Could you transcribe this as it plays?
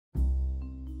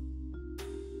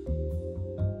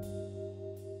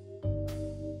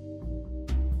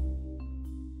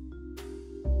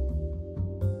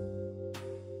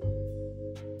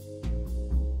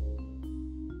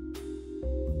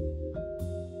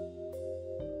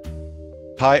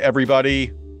Hi,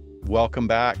 everybody. Welcome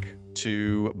back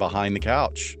to Behind the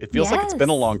Couch. It feels like it's been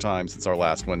a Yes. long time since our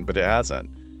last one, but it hasn't.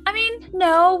 I mean,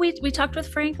 no, we talked with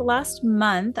Frank last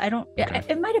month. I don't Okay.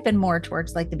 it might have been more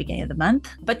towards like the beginning of the month,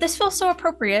 but this feels so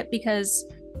appropriate because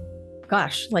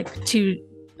gosh, like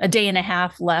a day and a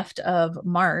half left of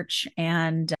March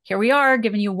and here we are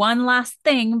giving you one last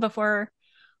thing before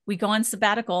we go on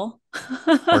sabbatical.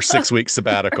 Our 6 week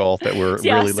sabbatical that we're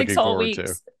Yeah, really six looking whole forward to.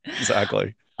 weeks.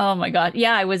 Exactly. Oh my God.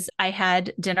 Yeah, I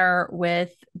had dinner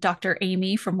with Dr.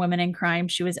 Amy from Women in Crime.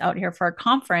 She was out here for a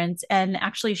conference, and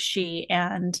actually, she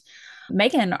and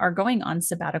Megan are going on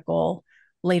sabbatical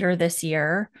later this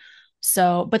year.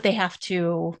 So, but they have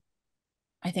to,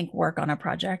 I think, work on a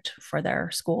project for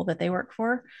their school that they work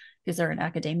for because they're in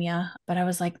academia. But I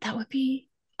was like, that would be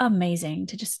amazing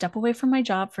to just step away from my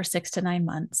job for 6 to 9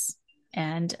 months.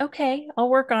 And okay, I'll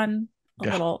work on a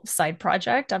Yeah. little side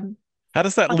project. I'm How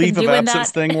does that fucking leave of doing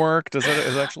absence that thing work? Does that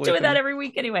is actually a doing that thing? every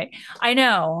week anyway. I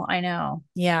know.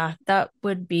 Yeah, that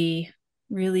would be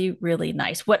really, really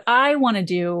nice. What I want to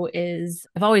do is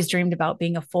I've always dreamed about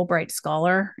being a Fulbright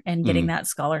scholar and getting Mm. that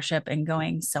scholarship and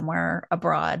going somewhere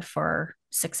abroad for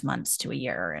 6 months to a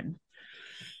year and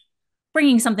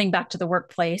bringing something back to the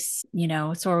workplace,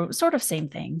 sort of same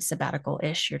thing, sabbatical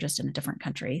ish. You're just in a different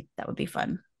country. That would be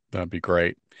fun. That'd be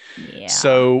great. Yeah.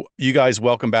 So, you guys,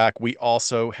 welcome back. We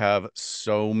also have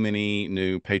so many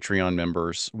new Patreon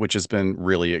members, which has been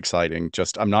really exciting.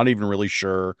 Just, I'm not even really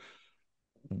sure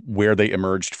where they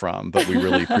emerged from, but we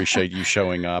really appreciate you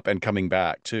showing up and coming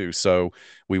back too. So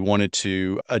we wanted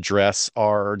to address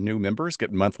our new members,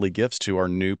 get monthly gifts to our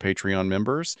new Patreon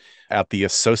members. At the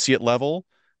associate level,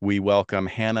 we welcome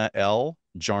Hannah L,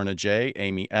 Jarna J,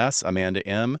 Amy S, Amanda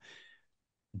M,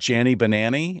 Janny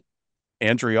Banani,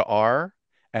 Andrea R.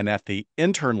 And at the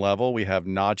intern level, we have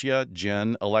Nadia,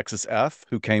 Jen, Alexis F,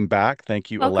 who came back. Thank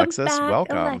you, Welcome Alexis. back,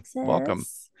 Welcome. Welcome.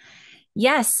 Alexis.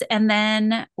 Yes. And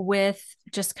then with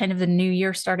just kind of the new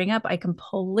year starting up, I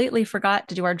completely forgot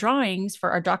to do our drawings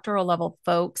for our doctoral level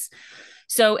folks.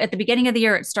 So at the beginning of the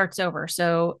year, it starts over.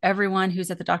 So everyone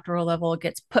who's at the doctoral level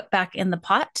gets put back in the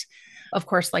pot. Of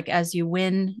course, like as you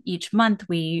win each month,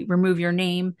 we remove your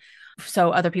name.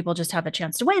 So other people just have a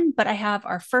chance to win. But I have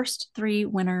our first three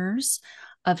winners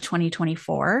of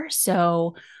 2024.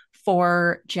 So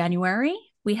for January,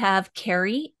 we have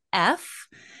Carrie F.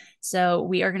 So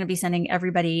we are going to be sending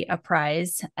everybody a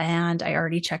prize. And I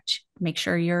already checked, make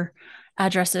sure your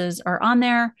addresses are on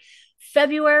there.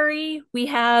 February, we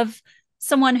have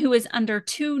someone who is under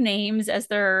two names as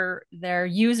their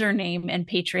username in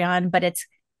Patreon, but it's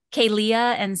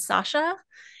Kalia and Sasha.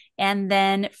 And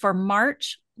then for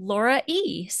March, Laura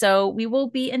E. So we will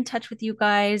be in touch with you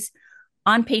guys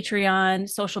on Patreon,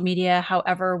 social media,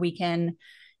 however we can,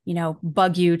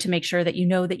 bug you to make sure that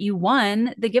you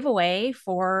won the giveaway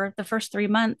for the first 3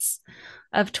 months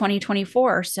of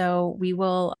 2024. So we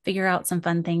will figure out some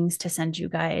fun things to send you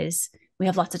guys. We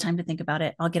have lots of time to think about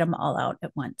it. I'll get them all out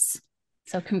at once.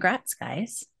 So congrats,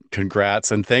 guys.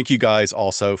 Congrats. And thank you guys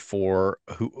also for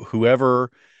whoever,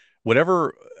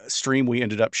 whatever stream we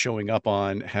ended up showing up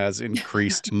on has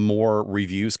increased more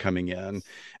reviews coming in.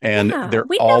 And Yeah, they're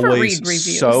we never always read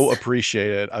reviews. so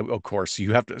appreciated. Of course,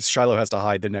 you have to, Shiloh has to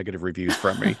hide the negative reviews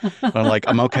from me. I'm like,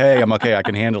 I'm okay. I'm okay. I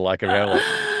can handle it. I can handle it.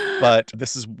 But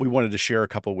this is, we wanted to share a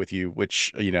couple with you,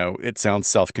 which, it sounds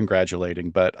self-congratulating,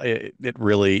 but it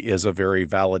really is a very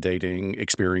validating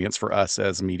experience for us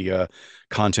as media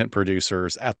content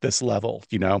producers at this level.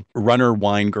 Runner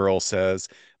Wine Girl says,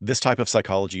 this type of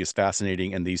psychology is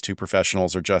fascinating, and these two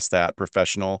professionals are just that,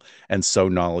 professional and so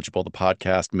knowledgeable. The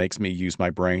podcast makes me use my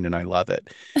brain, and I love it.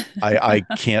 I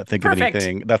can't think of Perfect.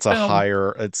 anything that's a Boom.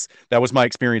 higher. That was my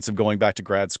experience of going back to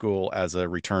grad school as a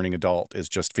returning adult, is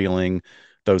just feeling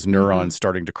those neurons Mm-hmm.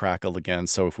 starting to crackle again.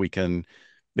 So if we can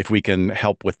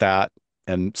help with that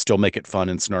and still make it fun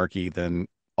and snarky, then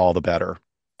all the better.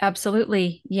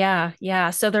 Absolutely. Yeah.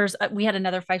 Yeah. So we had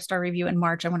another 5-star review in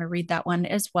March. I want to read that one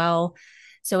as well.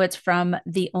 So it's from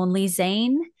The Only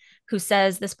Zane, who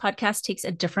says this podcast takes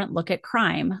a different look at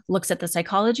crime, looks at the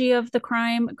psychology of the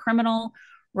criminal,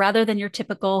 rather than your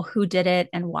typical who did it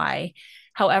and why.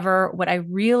 However, what I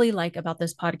really like about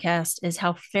this podcast is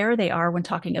how fair they are when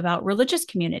talking about religious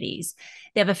communities.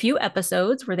 They have a few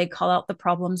episodes where they call out the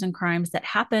problems and crimes that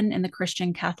happen in the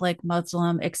Christian, Catholic,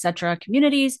 Muslim, etc.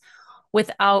 communities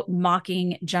without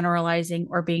mocking, generalizing,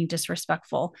 or being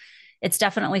disrespectful. It's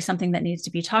definitely something that needs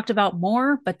to be talked about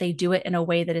more, but they do it in a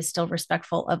way that is still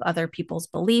respectful of other people's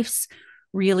beliefs.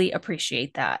 Really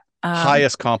appreciate that.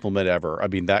 Highest compliment ever. I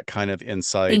mean, that kind of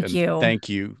insight, Thank and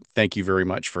you. thank you very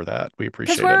much for that. We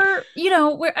Because appreciate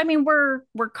it.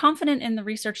 we're confident in the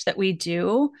research that we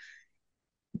do.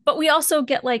 but we also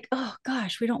get like, oh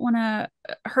gosh, we don't want to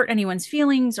hurt anyone's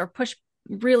feelings or push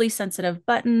really sensitive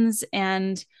buttons.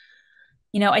 And,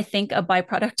 I think a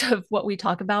byproduct of what we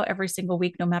talk about every single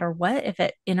week, no matter what, if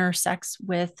it intersects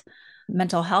with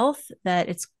mental health, that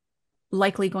it's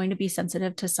likely going to be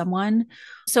sensitive to someone.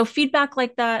 So feedback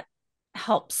like that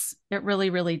helps. It really,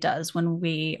 really does when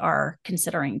we are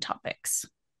considering topics.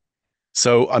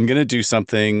 So I'm going to do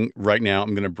something right now.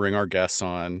 I'm going to bring our guests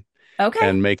on Okay.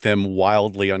 and make them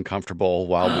wildly uncomfortable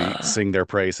while we sing their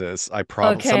praises. I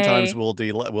probably sometimes Okay.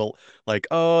 we'll like,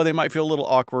 oh, they might feel a little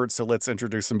awkward, so let's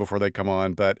introduce them before they come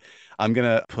on. But I'm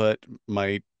gonna put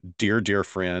my dear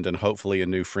friend and hopefully a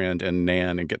new friend in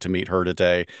Nan and get to meet her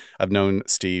today. I've known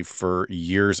Steve for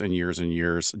years and years and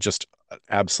years. Just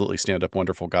absolutely stand-up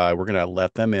wonderful guy. We're gonna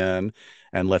let them in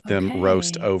and let them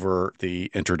roast Okay. over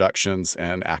the introductions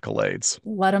and accolades.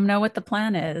 Let them know what the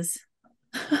plan is.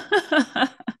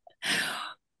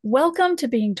 Welcome to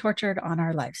being tortured on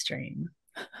our live stream.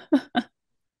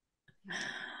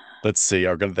 Let's see,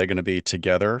 they gonna be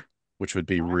together, which would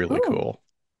be really Oh, cool.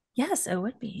 yes, it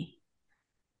would be.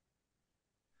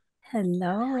 Where are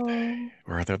Hello. they?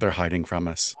 Where are they? They're hiding from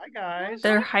us. Hi guys.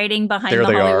 They're hiding behind There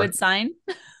the they are. Hollywood sign.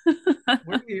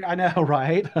 Where are you? I know,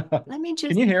 right? Let me Can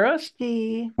just you hear us?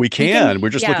 see. We We can, can. We're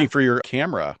just looking yeah. for your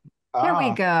camera. Here we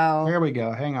Ah, go. here we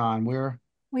go. Hang on.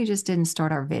 We just didn't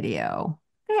start our video.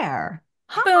 There.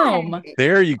 Boom. Hi.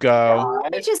 There you go. Oh,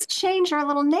 let me just change our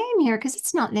little name here because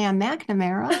it's not Nan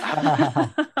McNamara.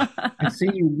 I see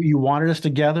you wanted us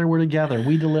together. We're together.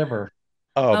 We deliver.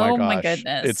 Oh my Oh my gosh. It's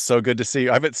goodness. so good to see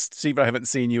you. Steve, I haven't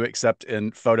seen you except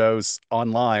in photos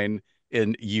online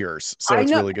in years. So I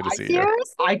it's know. really good to see you.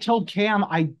 Seriously? I told Cam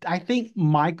I think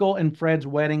Michael and Fred's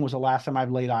wedding was the last time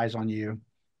I've laid eyes on you.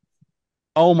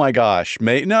 Oh my gosh.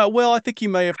 No, well,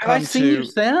 Have I seen you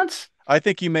since? I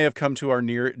think you may have come to our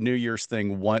near New Year's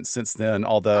thing once since then,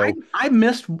 although I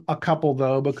missed a couple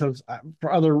though because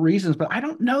for other reasons, but I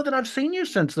don't know that I've seen you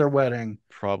since their wedding.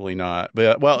 probably not.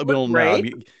 But well, You look we'll know.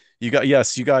 great. You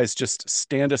guys just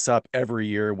stand us up every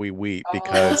year we weep Oh.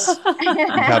 because you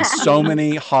have so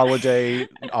many holiday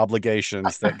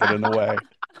obligations that get in the way.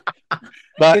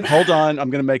 But It, hold on, I'm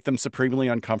going to make them supremely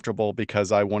uncomfortable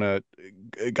because I want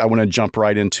to jump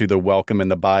right into the welcome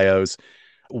and the bios.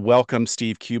 Welcome,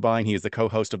 Steve Cubine. He is the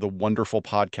co-host of the wonderful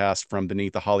podcast from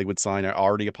Beneath the Hollywood Sign. I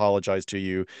already apologize to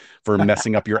you for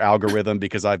messing up your algorithm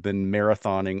because I've been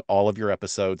marathoning all of your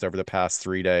episodes over the past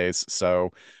 3 days.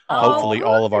 So Oh, hopefully oh,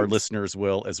 all of our good. listeners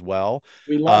will as well.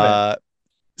 we love it. Uh,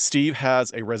 Steve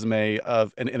has a resume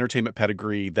of an entertainment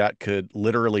pedigree that could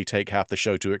literally take half the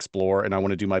show to explore, and I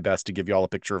want to do my best to give you all a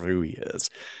picture of who he is.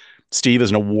 Steve is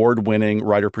an award-winning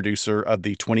writer-producer of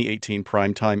the 2018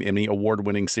 Primetime Emmy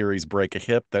Award-winning series Break a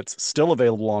Hip that's still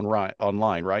available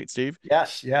online, right, Steve?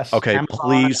 Yes, yes. Okay, Amazon.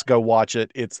 please go watch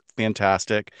it. It's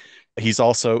fantastic. He's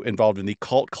also involved in the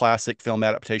cult classic film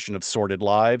adaptation of Sordid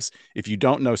Lives. If you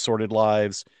don't know Sordid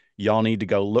Lives, y'all need to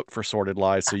go look for Sordid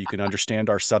Lives so you can understand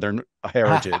our Southern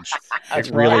heritage. It That's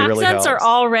The really, right. really accents are helps.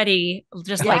 already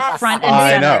just like Yes, front and I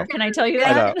very know. center. good. Can I tell you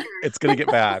I that? know. Very It's going to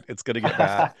get bad. It's going to get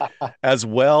bad. As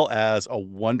well as a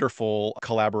wonderful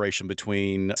collaboration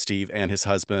between Steve and his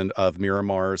husband of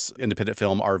Miramar's independent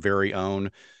film, Our Very Own.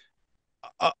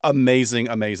 Amazing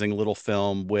little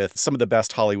film with some of the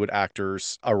best Hollywood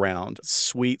actors around.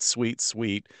 Sweet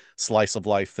slice of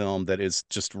life film that is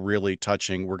just really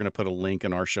touching. We're going to put a link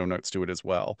in our show notes to it as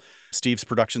well. Steve's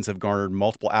productions have garnered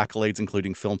multiple accolades,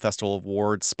 including Film Festival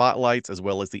Awards, spotlights, as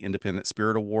well as the Independent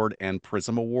Spirit Award and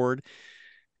Prism Award.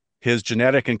 His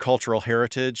genetic and cultural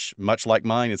heritage, much like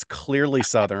mine, is clearly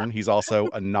Southern. He's also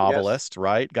a Yes. novelist,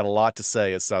 right? Got a lot to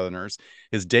say as Southerners.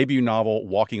 His debut novel,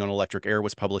 Walking on Electric Air,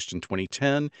 was published in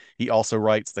 2010. He also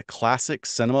writes the classic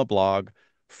cinema blog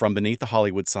From Beneath the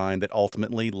Hollywood Sign that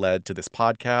ultimately led to this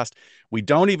podcast. We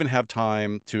don't even have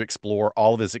time to explore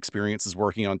all of his experiences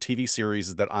working on TV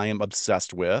series that I am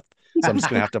obsessed with. So I'm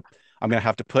going to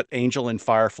have to put Angel and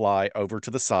Firefly over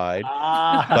to the side,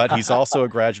 but he's Ah, also a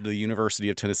graduate of the University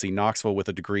of Tennessee, Knoxville, with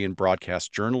a degree in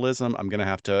broadcast journalism. I'm going to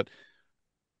have to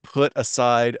put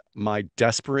aside my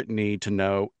desperate need to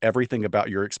know everything about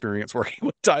your experience working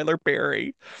with Tyler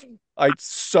Perry. I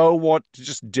so want to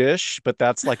just dish, but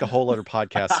that's like a whole other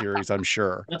podcast series, I'm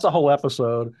sure. that's a whole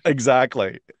episode.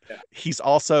 Exactly. Yeah. He's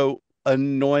also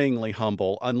annoyingly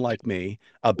humble, unlike me,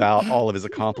 about all of his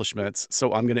accomplishments.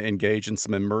 So I'm going to engage in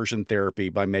some immersion therapy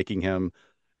by making him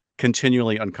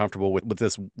continually uncomfortable with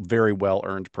this very well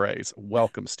earned praise.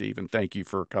 Welcome, Steve, and thank you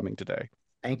for coming today.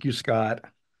 Thank you, Scott.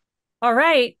 All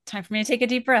right, time for me to take a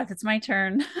deep breath. It's my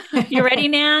turn. You ready,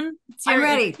 Nan? I'm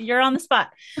ready. You're on the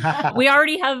spot. We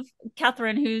already have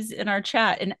Catherine who's in our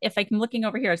chat. And if I'm looking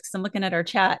over here, it's because I'm looking at our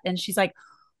chat and she's like,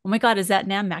 oh my God, is that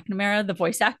Nan McNamara, the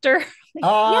voice actor? Like,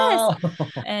 yes. Oh,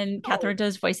 And Catherine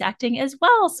does voice acting as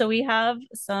well. So we have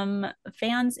some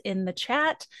fans in the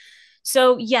chat.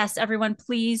 So, yes, everyone,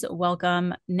 please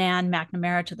welcome Nan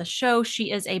McNamara to the show. She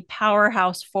is a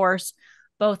powerhouse force,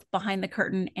 both behind the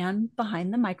curtain and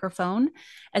behind the microphone,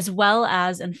 as well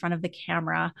as in front of the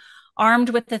camera.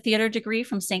 Armed with a theater degree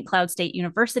from St. Cloud State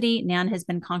University, Nan has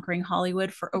been conquering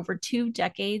Hollywood for over 2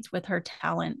 decades with her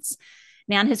talents.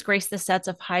 Nan has graced the sets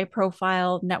of high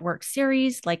profile network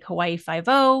series like Hawaii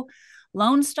Five-O,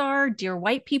 Lone Star, Dear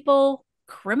White People,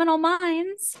 Criminal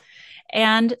Minds,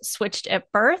 and Switched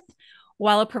at Birth.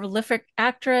 While a prolific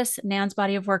actress, Nan's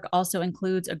body of work also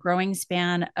includes a growing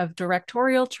span of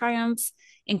directorial triumphs,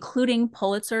 including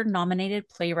Pulitzer nominated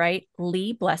playwright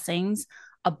Lee Blessing's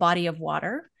A Body of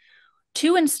Water,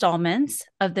 2 installments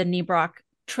of the Nebrock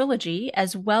trilogy,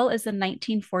 as well as the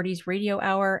 1940s Radio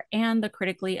Hour and the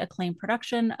critically acclaimed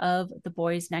production of The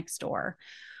Boys Next Door.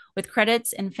 With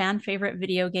credits in fan favorite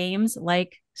video games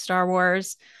like Star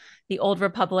Wars, The Old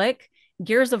Republic,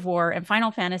 Gears of War, and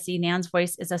Final Fantasy, Nan's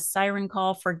voice is a siren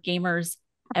call for gamers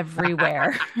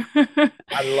everywhere.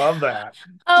 I love that.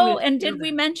 Oh, and did we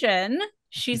mention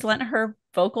she's lent her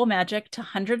vocal magic to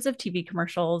hundreds of TV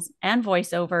commercials and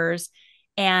voiceovers,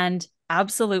 and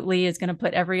absolutely is going to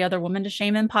put every other woman to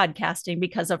shame in podcasting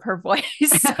because of her voice.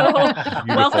 So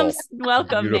welcome,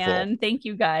 Beautiful. Nan. Thank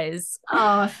you guys.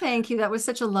 Oh, thank you. That was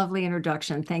such a lovely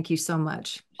introduction. Thank you so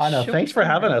much. I know. Sure. Thanks for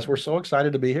having us. We're so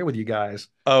excited to be here with you guys.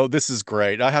 Oh, this is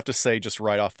great. I have to say, just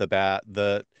right off the bat,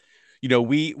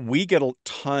 we get a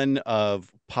ton of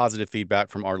positive feedback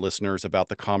from our listeners about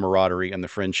the camaraderie and the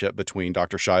friendship between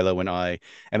Dr. Shiloh and I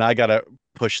gotta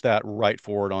push that right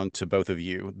forward onto both of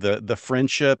you. The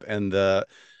friendship and the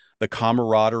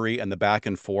camaraderie and the back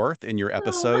and forth in your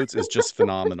episodes is just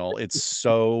phenomenal. It's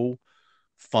so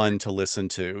fun to listen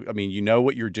to. I mean, you know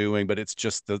what you're doing, but it's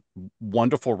just the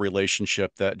wonderful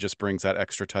relationship that just brings that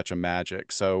extra touch of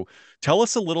magic. So tell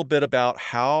us a little bit about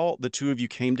how the two of you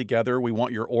came together. We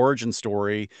want your origin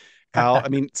story. I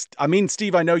mean,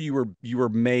 Steve, I know you were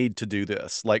made to do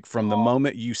this. Like from the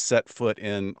moment you set foot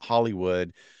in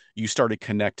Hollywood, you started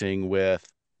connecting with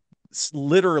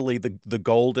literally the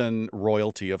golden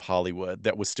royalty of Hollywood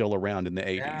that was still around in the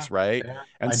 80s, right? Yeah,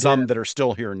 And I some did. that are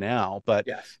still here now. But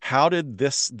Yes. how did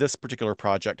this particular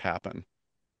project happen?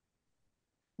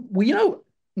 Well,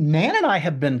 Nan and I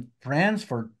have been friends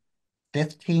for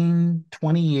 15,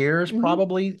 20 years,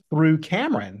 probably through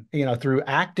Cameron, through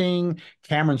acting.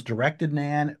 Cameron's directed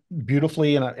Nan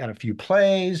beautifully in a few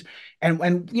plays.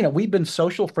 And we've been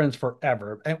social friends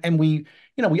forever. And we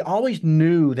always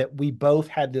knew that we both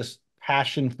had this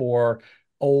passion for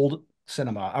old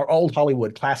cinema or old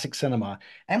Hollywood classic cinema.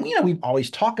 And we've always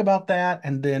talked about that.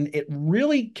 And then it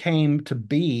really came to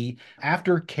be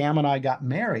after Cam and I got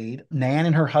married. Nan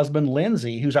and her husband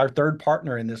Lindsay, who's our third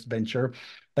partner in this venture,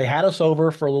 they had us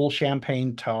over for a little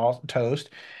champagne toast.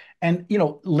 And,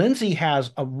 Lindsay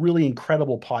has a really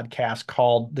incredible podcast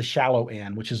called The Shallow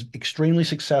End, which is extremely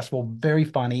successful, very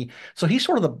funny. So he's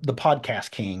sort of the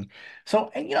podcast king.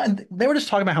 So, and they were just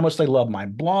talking about how much they love my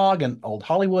blog and old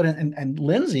Hollywood. And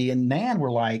Lindsay and Nan were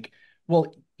like,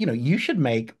 well, you should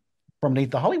make From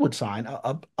Beneath the Hollywood Sign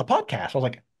a podcast. I was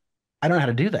like, I don't know how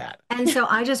to do that. And so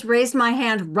I just raised my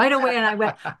hand right away and I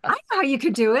went, I know how you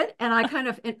could do it. And I kind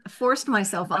of forced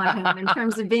myself on him in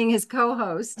terms of being his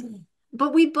co-host.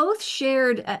 But we both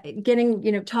shared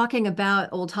talking about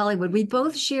old Hollywood. We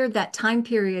both shared that time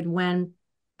period when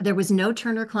there was no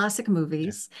Turner Classic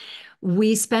Movies.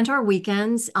 We spent our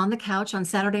weekends on the couch on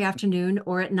Saturday afternoon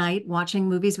or at night watching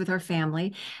movies with our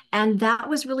family. And that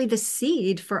was really the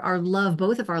seed for our love,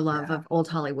 both of our love of old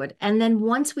Hollywood. And then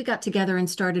once we got together and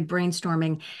started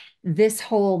brainstorming this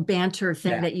whole banter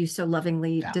thing that you so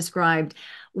lovingly described,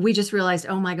 we just realized,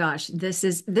 oh my gosh, this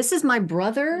is my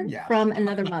brother from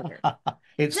another mother.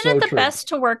 Isn't it the best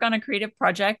to work on a creative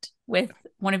project with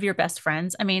one of your best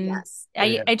friends? I mean,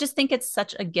 I just think it's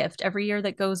such a gift every year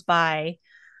that goes by.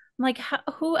 I'm like,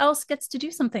 who else gets to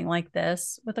do something like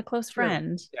this with a close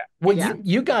friend? Yeah. Well,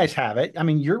 you guys have it. I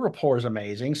mean, your rapport is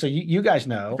amazing. So you guys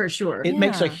know. For sure. It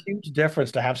makes a huge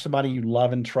difference to have somebody you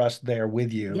love and trust there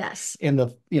with you. Yes. In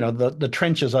the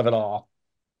trenches of it all.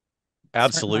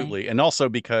 Absolutely. And also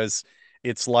because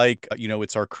it's like,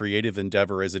 it's our creative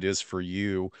endeavor as it is for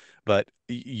you, but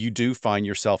you do find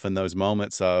yourself in those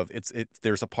moments of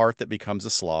there's a part that becomes a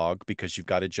slog because you've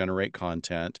got to generate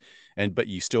content but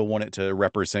you still want it to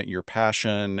represent your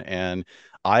passion. And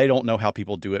I don't know how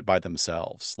people do it by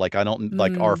themselves. Like, I don't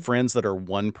like our Mm, friends that are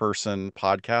one person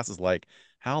podcasts is like,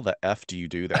 how the F do you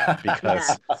do that? Yeah.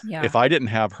 Because yeah. if I didn't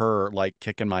have her like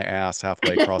kicking my ass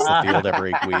halfway across the field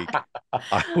every week,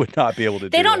 I would not be able to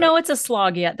They do don't it. know it's a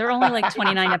slog yet. They're only like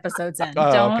 29 episodes in.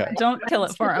 Oh, Don't okay. don't kill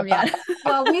it for them yet.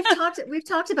 Well, we've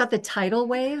talked about the tidal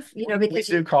wave, We because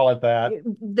do call it that.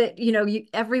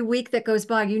 every week that goes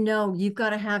by, you've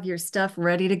got to have your stuff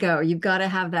ready to go. You've got to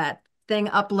have that thing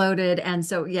uploaded. And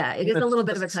so, yeah, it is a little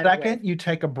bit of a tidal wave. Second you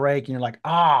take a break and you're like,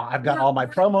 I've got all my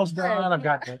promos done. I've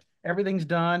got everything's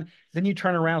done. Then you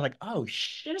turn around like, oh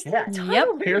shit. Yep.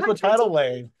 Here's the tidal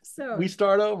wave. So We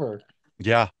start over.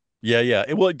 Yeah.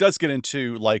 Yeah. Well, it does get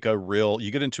into like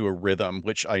you get into a rhythm,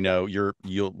 which I know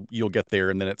you'll get there.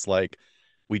 And then it's like,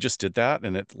 we just did that.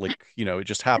 And it like, it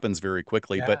just happens very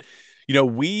quickly. Yeah. But,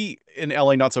 we in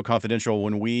LA Not So Confidential,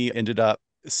 when we ended up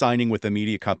signing with a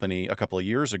media company a couple of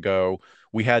years ago,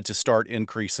 we had to start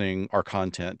increasing our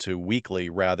content to weekly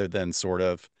rather than sort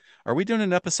of, are we doing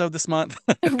an episode this month?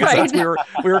 Because Right.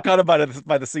 we were kind of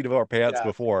by the seat of our pants Yeah.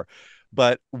 before.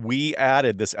 But we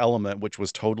added this element, which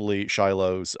was totally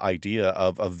Shiloh's idea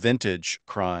of a vintage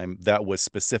crime that was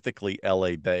specifically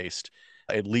LA based,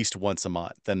 at least once a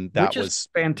month. And that Which is was,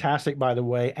 fantastic, by the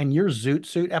way. And your Zoot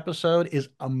Suit episode is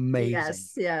amazing.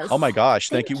 yes, yes. oh my gosh,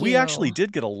 thank you. Thank We actually you.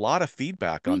 did get a lot of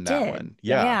feedback We on that did. one.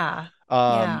 Yeah. Yeah.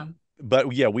 Um, Yeah.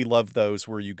 but yeah, we love those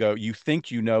where you think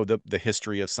the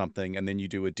history of something, and then you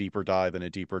do a deeper dive and a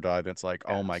deeper dive. And it's like,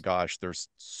 oh my Yes. gosh, there's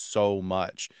so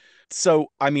much. So,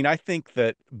 I mean, I think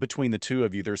that between the two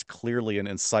of you, there's clearly an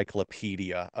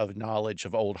encyclopedia of knowledge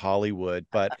of old Hollywood.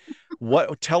 But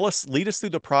lead us through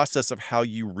the process of how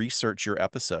you research your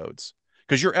episodes.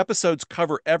 Because your episodes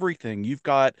cover everything. You've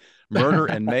got murder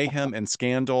and mayhem and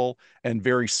scandal and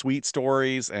very sweet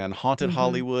stories and haunted Mhm.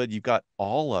 Hollywood. You've got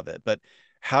all of it. But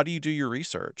how do you do your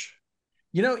research?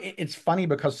 It's funny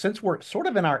because since we're sort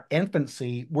of in our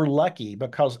infancy, we're lucky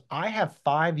because I have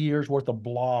 5 years worth of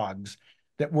blogs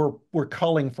that we're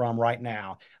culling from right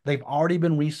now. They've already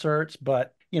been researched,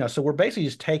 but so we're basically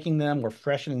just taking them, we're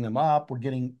freshening them up, we're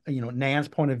getting, Nan's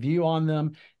point of view on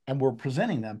them, and we're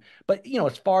presenting them. But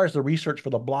as far as the research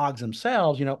for the blogs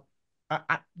themselves,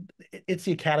 it's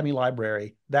the Academy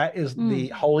Library. That is the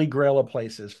Mm. holy grail of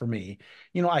places for me.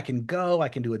 I can go, I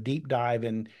can do a deep dive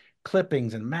in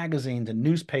clippings and magazines and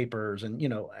newspapers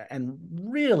and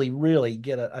really, really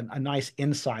get a nice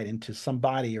insight into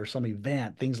somebody or some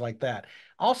event, things like that.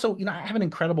 Also, I have an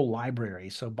incredible library.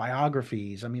 So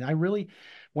biographies. I mean,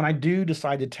 when I do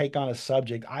decide to take on a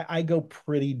subject, I go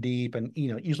pretty deep and,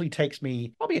 it usually takes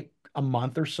me probably a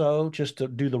month or so just to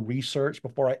do the research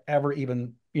before I ever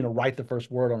even, write the first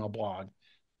word on a blog.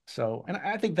 So, and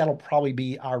I think that'll probably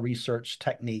be our research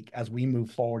technique as we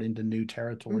move forward into new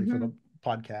territory for the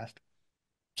podcast.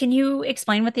 Can you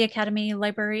explain what the Academy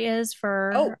Library is Oh,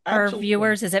 for our absolutely.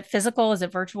 viewers? Is it physical? Is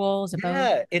it virtual? Is it both?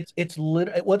 Yeah,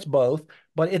 it's both,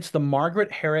 but it's the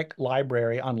Margaret Herrick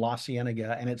Library on La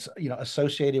Cienega, and it's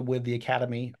associated with the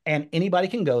Academy, and anybody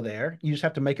can go there. You just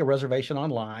have to make a reservation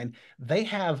online. They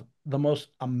have the most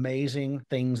amazing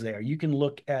things there. You can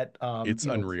look at It's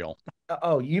unreal.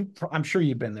 I'm sure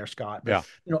you've been there, Scott, but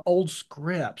Yeah. old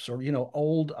scripts or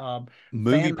old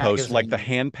Movie fan posts, like the magazines.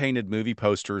 hand painted movie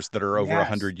posters that are over a Yes,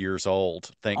 hundred years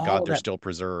old. Thank all God of they're that. still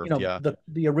preserved. Yeah.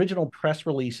 The original press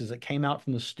releases that came out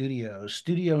from the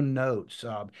studio notes.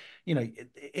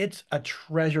 It's a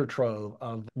treasure trove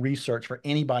of research for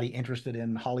anybody interested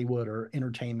in Hollywood or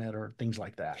entertainment or things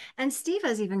like that. And Steve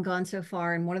has even gone so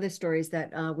far in one of the stories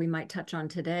that we might touch on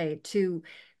today to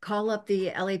call up the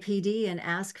LAPD and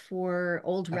ask for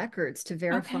old records to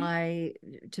Okay.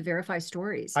 verify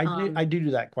stories. I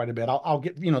do that quite a bit. I'll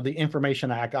get, the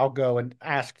Information Act. I'll go and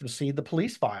ask to see the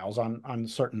police files on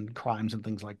certain crimes and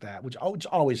things like that, which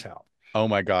always help. Oh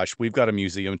my gosh. We've got a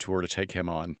museum tour to take him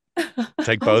on.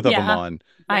 Take Oh, both of them Yeah, on.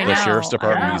 I The yeah, Sheriff's know. I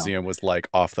Department Yeah. know. Museum was like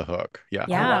off the hook. Yeah. Oh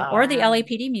Yeah, or wow. the wow.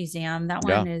 LAPD museum. That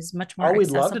Yeah. one is much more Oh, we'd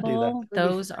love to do that. accessible. That'd be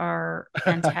Those are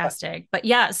fantastic. But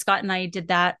yeah, Scott and I did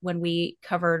that when we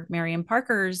covered Miriam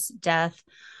Parker's death,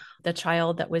 the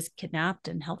child that was kidnapped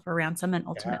and held for ransom and yes.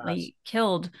 ultimately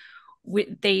killed.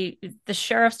 The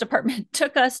sheriff's department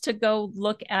took us to go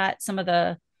look at some of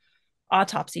the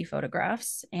autopsy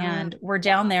photographs, and we're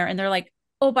down Wow. there and they're like,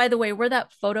 oh, by the way, where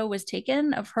that photo was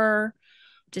taken of her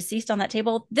deceased on that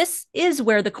table, this is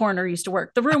where the coroner used to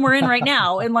work, the room we're in right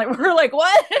now. And like, we're like,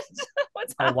 what?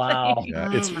 what's Oh, wow. happening. Yeah, Oh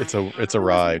my it's a It was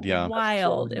ride. Yeah.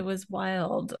 wild. It was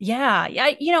wild. Yeah.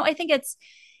 Yeah. You know, I think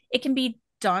it can be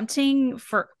daunting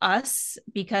for us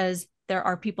because there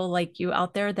are people like you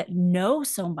out there that know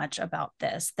so much about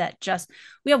this that just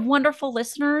we have wonderful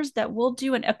listeners that will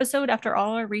do an episode after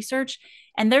all our research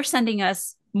and they're sending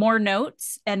us more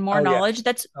notes and more Oh, yes. knowledge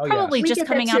that's Oh, yes. probably We just get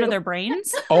that coming out of too. their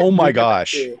brains. Oh We my get that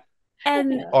gosh. too.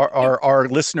 And Yeah. Our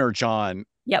listener John,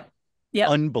 yep. Yep.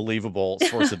 unbelievable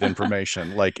source of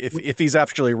information. Like if he's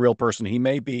actually a real person, he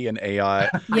may be an AI,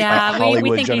 Yeah, we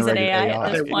Hollywood think he's an generated AI at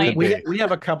AI. this We, It could point. be. we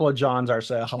have a couple of Johns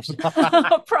ourselves.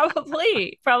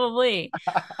 Probably.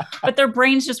 But their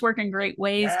brains just work in great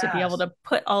ways to be able Yes. to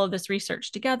put all of this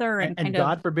research together and And kind of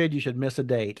God forbid you should miss a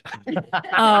date.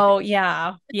 oh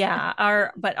yeah, yeah.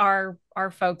 Our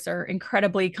folks are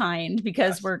incredibly kind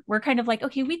because Yes. we're kind of like,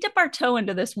 okay, we dip our toe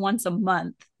into this once a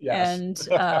month Yes.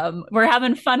 and we're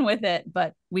having fun with it,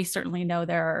 but we certainly know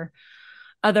there are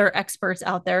other experts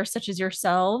out there such as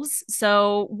yourselves.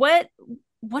 So what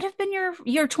have been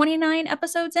your 29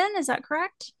 episodes in? Is that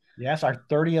correct? Yes, our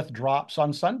 30th drops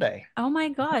on Sunday. Oh my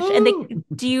gosh. And they Woo!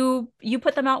 do you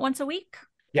put them out once a week?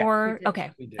 Yeah, Or do.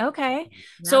 okay. we do. Okay.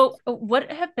 Yeah. So what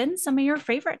have been some of your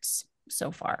favorites so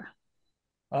far?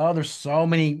 Oh, there's so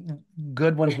many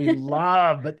good ones we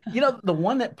love, but the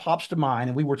one that pops to mind,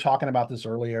 and we were talking about this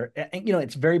earlier, and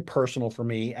it's very personal for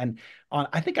me. And on,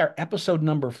 I think our episode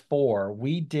number 4,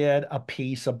 we did a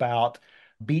piece about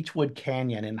Beechwood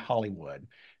Canyon in Hollywood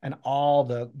and all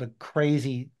the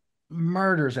crazy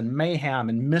murders and mayhem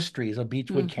and mysteries of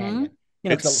Beechwood Mm-hmm. Canyon.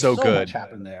 It's So so so much good.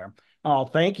 happened there. Oh,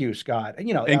 thank you, Scott. And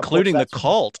of course, Including the that's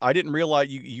cult. I didn't realize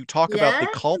you talk about the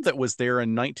Yeah. cult that was there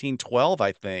in 1912,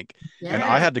 I think. And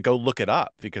I Yeah. had to go look it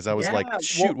up because I was yeah. like,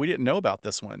 shoot, Well, we didn't know about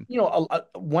this one.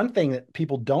 one thing that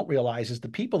people don't realize is the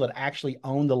people that actually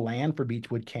owned the land for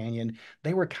Beechwood Canyon,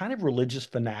 they were kind of religious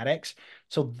fanatics.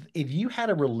 So if you had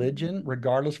a religion,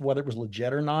 regardless of whether it was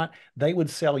legit or not, they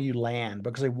would sell you land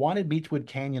because they wanted Beechwood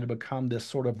Canyon to become this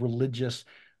sort of religious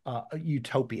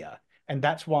utopia. And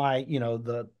that's why,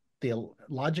 the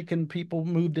theologian people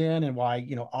moved in and why,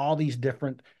 all these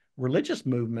different religious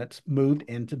movements moved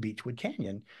into Beechwood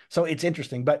Canyon. So it's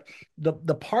interesting. But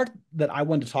the part that I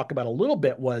wanted to talk about a little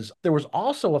bit was there was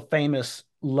also a famous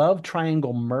love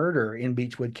triangle murder in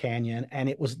Beechwood Canyon, and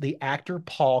it was the actor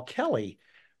Paul Kelly,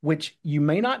 which you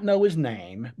may not know his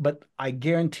name, but I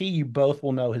guarantee you both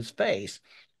will know his face.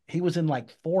 He was in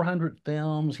like 400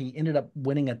 films. He ended up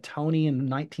winning a Tony in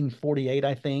 1948,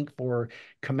 I think, for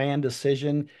Command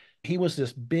Decision. He was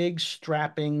this big,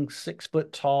 strapping, 6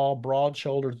 foot tall, broad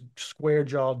shouldered, square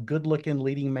jawed, good looking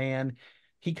leading man.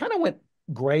 He kind of went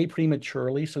gray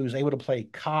prematurely, so he was able to play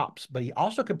cops, but he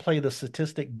also could play the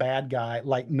sadistic bad guy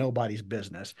like nobody's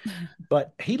business.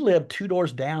 But he lived 2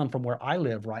 doors down from where I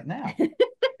live right now.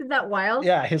 Is that wild?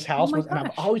 Yeah, his Oh house my was, and I've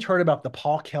gosh. always heard about the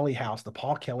Paul Kelly house, the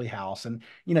Paul Kelly house. And,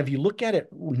 if you look at it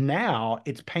now,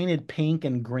 it's painted pink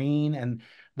and green, and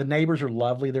the neighbors are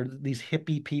lovely. They're these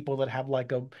hippie people that have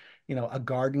like a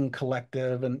garden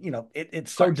collective. And,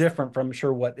 it's Of so course. different from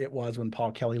sure what it was when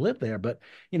Paul Kelly lived there. But,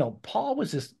 Paul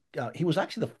was he was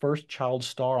actually the first child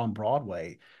star on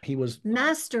Broadway. He was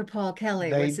Master Paul Kelly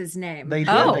they was his name. they did.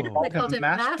 They Oh. Oh, called him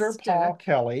Master Paul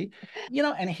Kelly.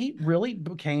 And he really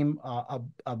became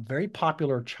a very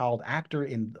popular child actor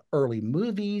in early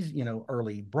movies,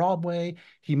 early Broadway.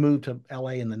 He moved to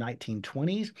LA in the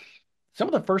 1920s. Some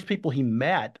of the first people he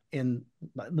met in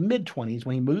the mid 20s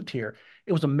when he moved here,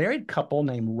 it was a married couple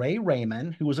named Ray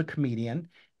Raymond, who was a comedian,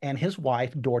 and his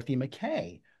wife, Dorothy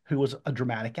McKay, who was a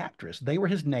dramatic actress. They were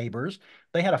his neighbors.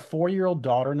 They had a 4-year-old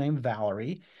daughter named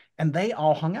Valerie, and they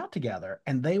all hung out together.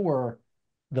 And they were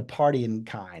the partying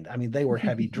kind. I mean, they were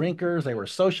heavy drinkers, they were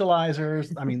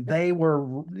socializers. I mean, they were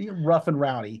rough and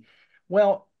rowdy.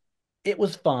 Well, it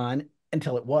was fun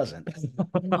until it wasn't.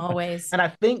 Always. And I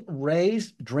think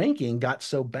Ray's drinking got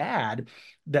so bad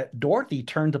that Dorothy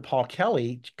turned to Paul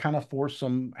Kelly kind of for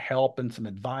some help and some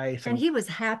advice. And he was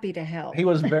happy to help. He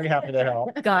was very happy to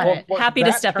help. Got Well, it. of course, Happy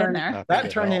to step in there. happy that to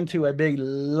turned help. into a big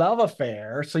love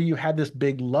affair. So you had this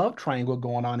big love triangle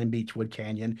going on in Beechwood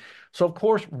Canyon. So of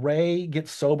course, Ray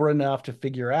gets sober enough to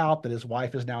figure out that his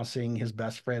wife is now seeing his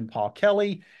best friend, Paul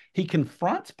Kelly. He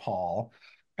confronts Paul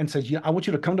and says, I want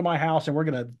you to come to my house and we're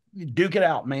going to duke it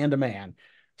out man to man.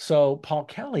 So Paul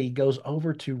Kelly goes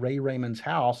over to Ray Raymond's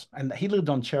house, and he lived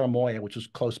on Cherimoya, which was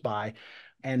close by.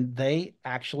 And they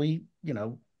actually,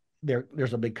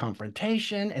 there's a big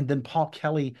confrontation, and then Paul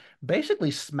Kelly basically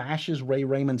smashes Ray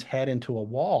Raymond's head into a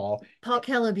wall. Paul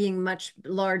Kelly being much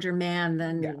larger man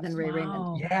than Yes. than Ray Raymond.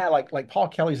 Wow. Yeah, like Paul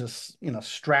Kelly's a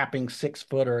strapping 6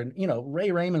 footer, and Ray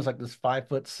Raymond's like this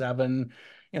 5'7",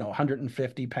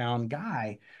 150-pound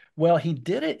guy. Well, he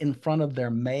did it in front of their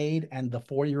maid and the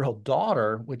 4-year-old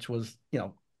daughter, which was,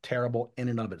 terrible in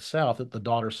and of itself that the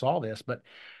daughter saw this. But,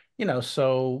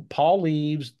 so Paul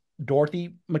leaves.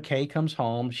 Dorothy McKay comes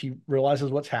home. She realizes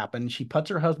what's happened. She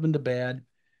puts her husband to bed.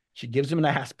 She gives him an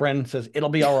aspirin and says, it'll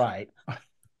be all right.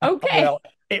 Okay. Well,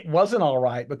 it wasn't all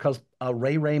right because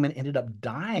Ray Raymond ended up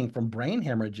dying from brain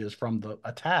hemorrhages from the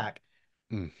attack.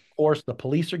 Mm. Of course, the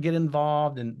police are get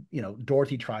involved, and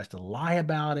Dorothy tries to lie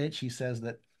about it. She says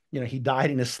that he died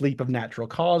in his sleep of natural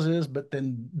causes, but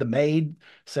then the maid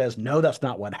says no, that's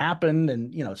not what happened,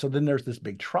 and so then there's this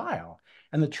big trial,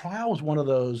 and the trial was one of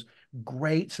those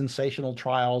great sensational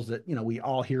trials that we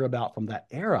all hear about from that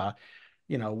era.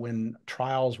 When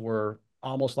trials were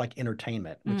almost like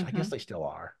entertainment, which I guess they still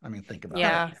are. I mean, think about it.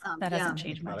 Yeah, that Yeah. hasn't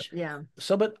changed much. Yeah.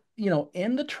 So, but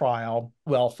in the trial,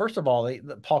 well, first of all,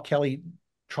 Paul Kelly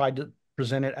tried to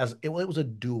present it as it was a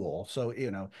duel. So,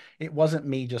 it wasn't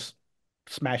me just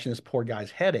smashing this poor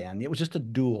guy's head in. It was just a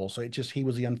duel. So he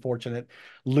was the unfortunate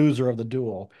loser of the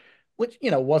duel, which,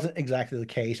 wasn't exactly the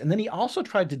case. And then he also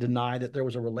tried to deny that there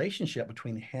was a relationship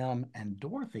between him and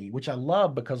Dorothy, which I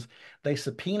love because they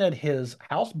subpoenaed his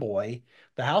houseboy.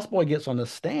 The houseboy gets on the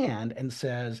stand and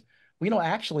says, well,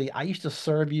 actually, I used to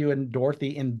serve you and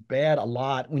Dorothy in bed a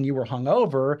lot when you were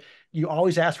hungover. You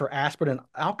always asked for aspirin and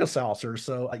Alka-Seltzer.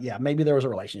 So, yeah, maybe there was a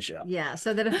relationship. Yeah.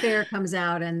 So that affair comes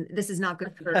out, and this is not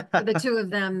good for the two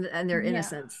of them and their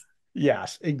innocence.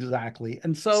 Yes, exactly.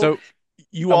 And so, So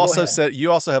you go also ahead. said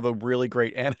you also have a really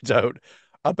great anecdote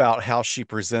about how she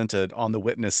presented on the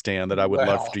witness stand that I would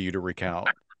love Well, for you to recount.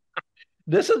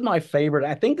 this is my favorite.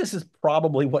 I think this is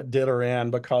probably what did her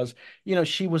in because,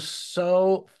 she was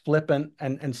so flippant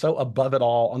and so above it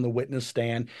all on the witness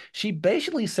stand. She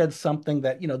basically said something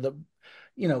that,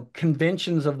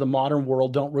 conventions of the modern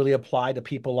world don't really apply to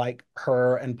people like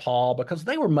her and Paul because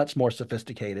they were much more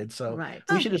sophisticated. So Right.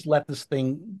 we should just let this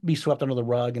thing be swept under the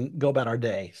rug and go about our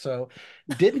day. So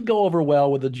didn't go over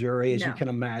well with the jury, as you No. can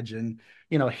imagine.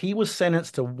 He was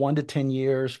sentenced to 1 to 10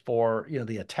 years for,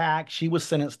 the attack. She was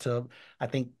sentenced to, I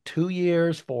think, 2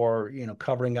 years for,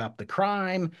 covering up the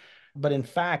crime. But in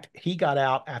fact, he got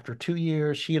out after 2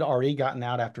 years. She had already gotten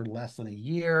out after less than a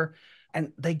year,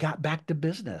 and they got back to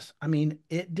business. I mean,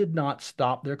 it did not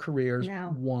stop their careers No.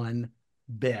 one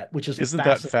bit, which is Isn't that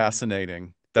fascinating.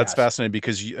 fascinating? That's Yes. fascinating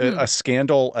because a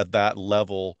scandal at that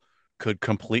level could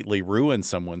completely ruin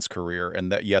someone's career,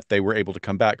 and that yet they were able to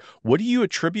come back. What do you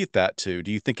attribute that to?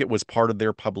 Do you think it was part of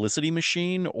their publicity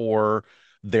machine or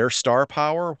their star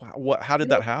power? How did You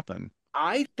that know, happen?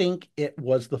 I think it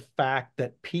was the fact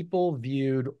that people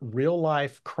viewed real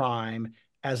life crime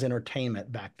as entertainment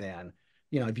back then.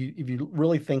 If you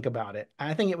really think about it,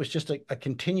 I think it was just a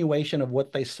continuation of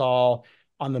what they saw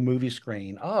on the movie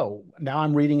screen. Oh, now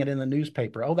I'm reading it in the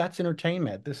newspaper. Oh, that's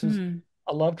entertainment. This is Mm.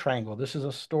 a love triangle. This is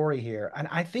a story here. And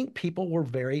I think people were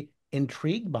very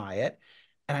intrigued by it.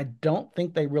 And I don't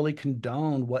think they really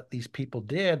condoned what these people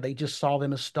did. They just saw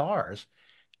them as stars.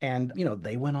 And,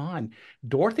 they went on.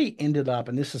 Dorothy ended up,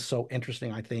 and this is so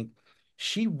interesting, I think,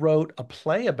 she wrote a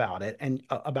play about it and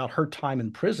about her time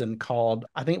in prison called,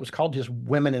 I think it was called just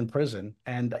Women in Prison.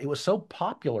 And it was so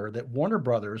popular that Warner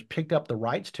Brothers picked up the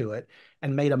rights to it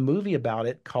and made a movie about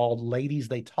it called Ladies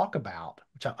They Talk About,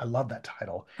 which I love that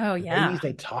title. Oh, yeah. Ladies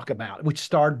They Talk About, which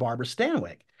starred Barbara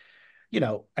Stanwyck.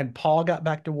 And Paul got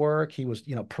back to work. He was,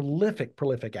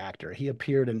 prolific actor. He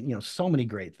appeared in, so many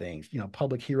great things.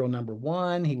 Public Hero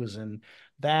 #1. He was in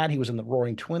that. He was in the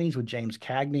Roaring Twenties with James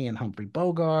Cagney and Humphrey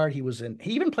Bogart. He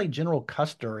even played General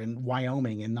Custer in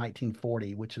Wyoming in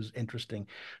 1940, which is interesting.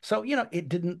 So, it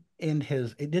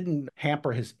didn't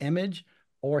hamper his image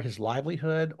or his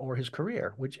livelihood or his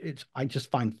career, I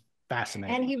just find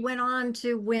fascinating. And he went on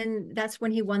to win. That's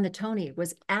when he won the Tony.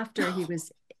 Was after he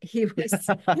was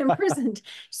imprisoned.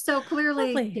 So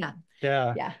clearly, Lovely.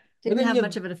 Yeah. didn't then have you-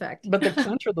 much of an effect. But the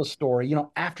clincher of the story,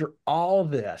 after all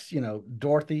this,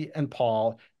 Dorothy and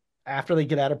Paul, after they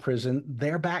get out of prison,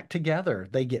 they're back together.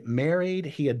 They get married.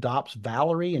 He adopts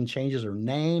Valerie and changes her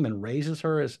name and raises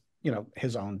her as,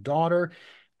 his own daughter.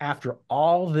 After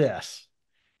all this,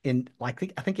 in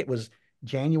like I think it was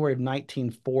January of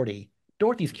 1940,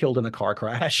 Dorothy's killed in a car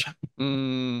crash.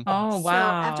 Mm, Oh, So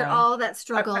after wow. all that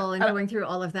struggle and going through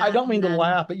all of that, I don't mean to and then-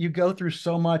 laugh, but you go through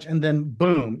so much and then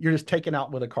boom, you're just taken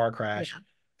out with a car crash.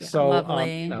 Yeah. So,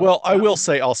 Lovely. well, I will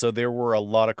say also there were a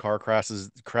lot of car crashes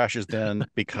then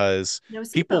because No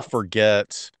people seatbelts.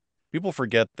 forget people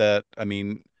forget that, I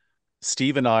mean,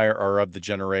 Steve and I are of the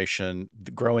generation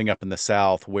growing up in the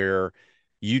South where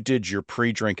you did your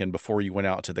pre-drinking before you went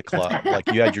out to the club.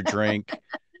 Like you had your drink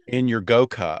in your go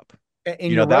cup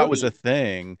And you're That was roadie. a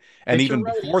thing. And Picture even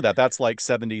roadie. before that, that's like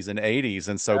 70s and 80s.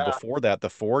 And so Yeah. before that, the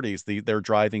 40s, they're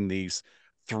driving these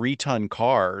 3-ton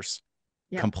cars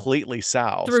Yep. completely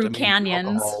soused. I Through mean, canyons.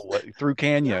 alcohol through Yep.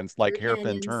 canyons, like Through hairpin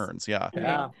canyons. turns. Yeah. Right.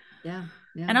 Yeah. Yeah.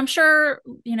 Yeah. And I'm sure,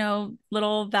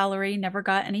 little Valerie never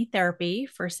got any therapy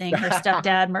for seeing her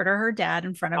stepdad murder her dad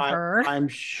in front of her. I'm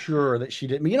sure that she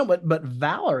didn't. But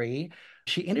Valerie,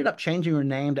 she ended up changing her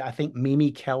name to, I think,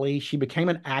 Mimi Kelly. She became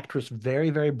an actress very,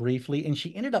 very briefly, and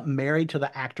she ended up married to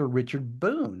the actor Richard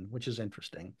Boone, which is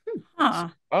interesting. Huh.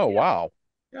 Oh, Yeah, wow.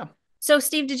 yeah. So,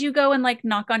 Steve, did you go and like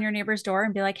knock on your neighbor's door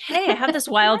and be like, "Hey, I have this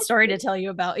wild story to tell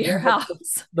you about your Well,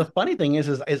 house"? the funny thing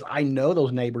is I know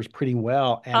those neighbors pretty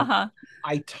well, and Uh-huh.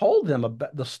 I told them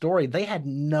about the story. They had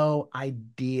no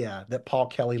idea that Paul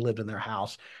Kelly lived in their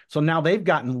house. So now they've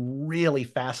gotten really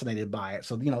fascinated by it.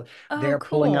 So, Oh, they're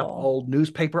pulling up cool. old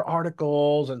newspaper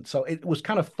articles. And so it was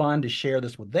kind of fun to share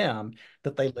this with them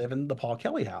that they live in the Paul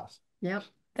Kelly house. Yep.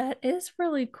 That is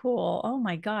really cool. Oh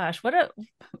my gosh. What a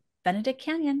Benedict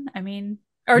Canyon. I mean,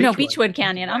 or no, Beechwood. Beechwood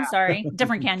Canyon. I'm Yeah. sorry.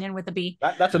 Different canyon with a B.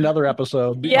 That's another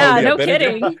episode. Oh, Yeah, yeah. no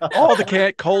Benedict, kidding. all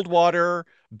the Coldwater,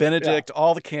 Yeah. Benedict,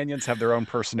 all the canyons have their own Which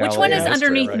personality one and is Yeah. history,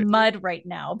 underneath right? mud right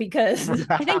now? Because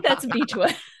I think that's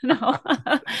Beechwood. No.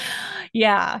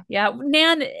 Yeah, yeah.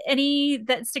 Nan, any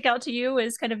that stick out to you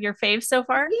as kind of your fave so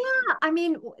far? Yeah, I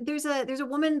mean, there's a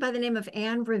woman by the name of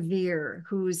Anne Revere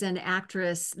who's an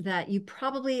actress that you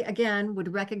probably again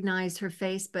would recognize her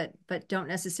face, but don't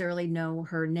necessarily know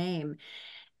her name.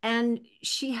 And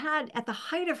she had, at the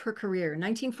height of her career,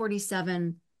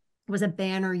 1947 was a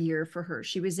banner year for her.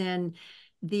 She was in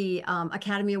the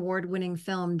Academy Award winning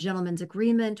film Gentleman's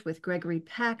Agreement with Gregory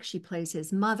Peck. She plays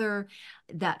his mother.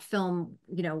 That film,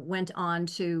 went on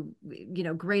to,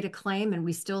 great acclaim, and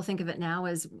we still think of it now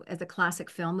as a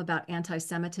classic film about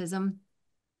anti-Semitism.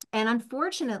 And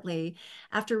unfortunately,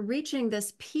 after reaching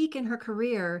this peak in her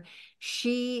career,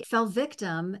 she fell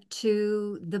victim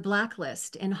to the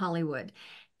blacklist in Hollywood.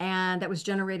 And that was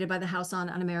generated by the House on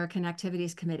Un-American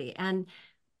Activities Committee. And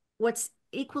what's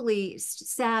equally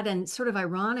sad and sort of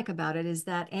ironic about it is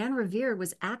that Anne Revere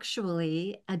was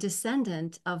actually a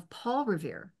descendant of Paul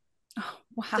Revere. Oh,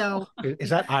 wow. So Is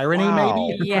that irony,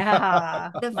 maybe? Wow.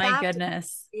 Yeah, the my fact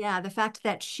goodness. yeah, the fact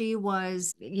that she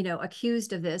was,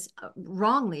 accused of this,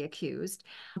 wrongly accused,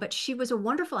 but she was a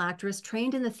wonderful actress,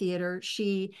 trained in the theater.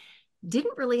 She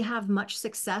didn't really have much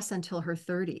success until her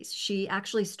 30s. She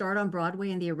actually starred on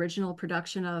Broadway in the original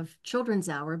production of Children's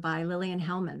Hour by Lillian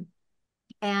Hellman.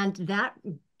 And that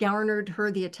garnered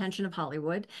her the attention of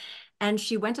Hollywood. And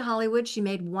she went to Hollywood. She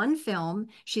made one film.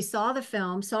 She saw the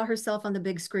film, saw herself on the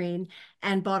big screen,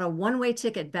 and bought a one-way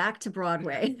ticket back to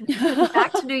Broadway,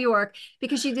 back to New York,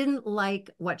 because she didn't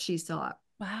like what she saw.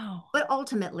 Wow. But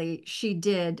ultimately, she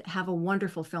did have a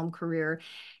wonderful film career.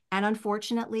 And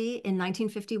unfortunately, in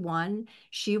 1951,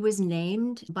 she was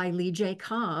named by Lee J.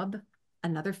 Cobb,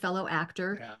 another fellow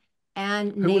actor, Yeah.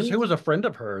 and who was named. who was a friend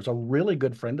of hers, a really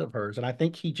good friend of hers, and I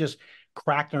think he just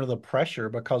cracked under the pressure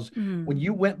because when Mm,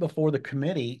 you went before the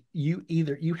committee,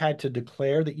 you had to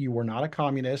declare that you were not a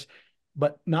communist,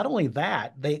 but not only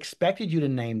that, they expected you to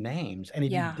name names, and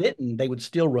if you yeah. didn't, they would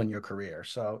still run your career.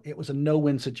 So it was a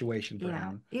no-win situation for Yeah,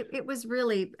 him. it was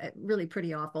really, really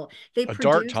pretty awful. They A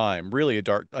dark produced time, really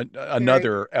very,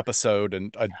 another episode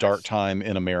and a dark Yes. time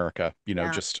in America,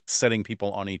 yeah, just setting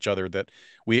people on each other that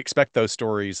we expect those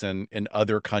stories in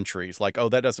other countries. Like, oh,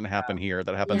 that doesn't happen here.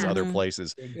 That happens yeah, other Mhm.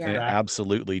 places. And it yeah. Exactly.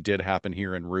 absolutely did happen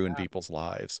here and ruin Yeah. people's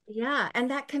lives. Yeah, and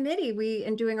that committee,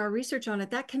 in doing our research on it,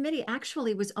 that committee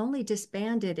actually was only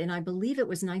disbanded in, I believe it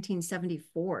was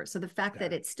 1974. So the fact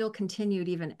that Yeah. it still continued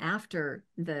even after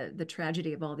the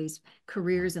tragedy of all these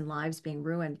careers and lives being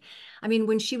ruined. I mean,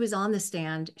 when she was on the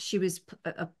stand, she was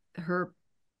her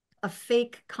a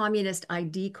fake communist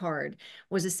ID card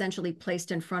was essentially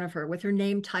placed in front of her with her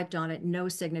name typed on it, no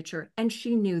signature, and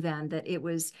she knew then that it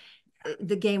was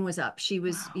the game was up. She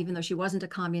was, Wow. even though she wasn't a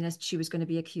communist, she was going to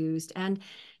be accused. And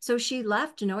so she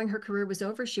left knowing her career was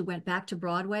over. She went back to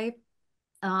Broadway.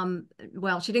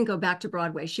 Well, she didn't go back to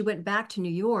Broadway. She went back to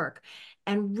New York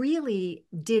and really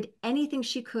did anything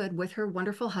she could with her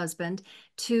wonderful husband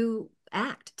to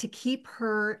act, to keep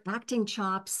her acting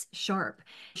chops sharp.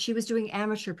 She was doing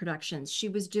amateur productions. She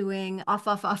was doing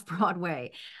off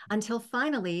Broadway until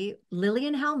finally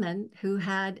Lillian Hellman, who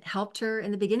had helped her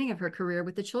in the beginning of her career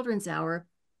with the Children's Hour,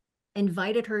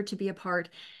 invited her to be a part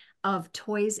of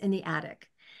Toys in the Attic.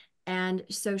 And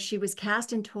so she was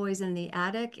cast in Toys in the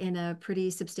Attic in a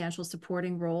pretty substantial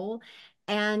supporting role.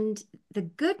 And the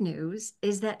good news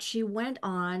is that she went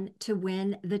on to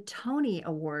win the Tony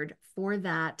Award for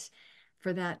that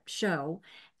show.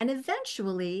 And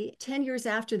eventually, 10 years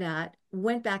after that,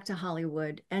 went back to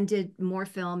Hollywood and did more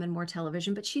film and more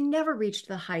television, but she never reached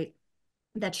the height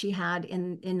that she had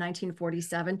in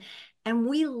 1947. And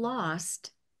we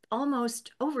lost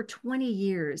almost over 20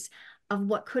 years of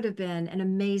what could have been an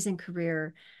amazing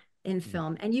career in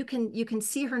film. And you can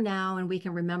see her now and we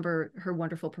can remember her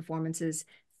wonderful performances.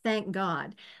 Thank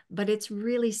God. But it's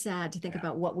really sad to think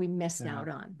about what we missed out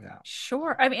on. Yeah.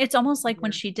 Sure. I mean, it's almost like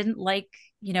when she didn't like,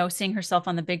 seeing herself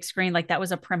on the big screen, like that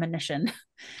was a premonition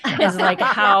as like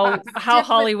how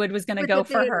Hollywood was going to go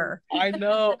for her. I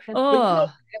know.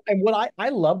 Oh, And what I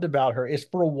loved about her is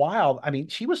for a while, I mean,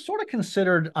 she was sort of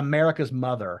considered America's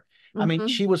mother. I mean,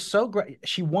 she was so great.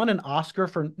 She won an Oscar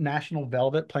for National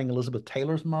Velvet playing Elizabeth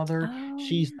Taylor's mother.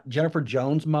 She's Jennifer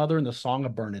Jones' mother in The Song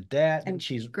of Bernadette. And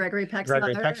she's Gregory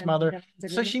Peck's mother.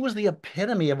 So she was the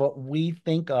epitome of what we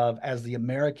think of as the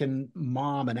American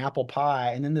mom and apple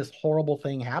pie. And then this horrible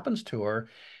thing happens to her.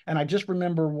 And I just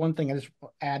remember one thing I just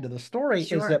add to the story is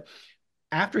that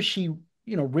after she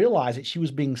realized that she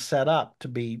was being set up to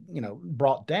be,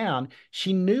 brought down,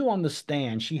 she knew on the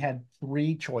stand she had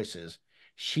three choices.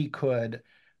 She could,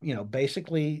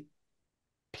 basically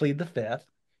plead the fifth.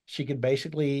 She could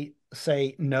basically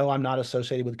say, no, I'm not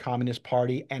associated with the Communist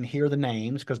Party and hear the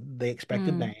names because they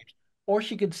expected names. Or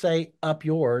she could say, up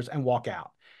yours and walk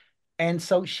out. And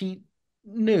so she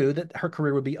knew that her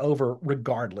career would be over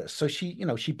regardless. So she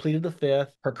pleaded the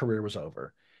fifth, her career was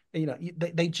over.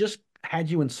 They just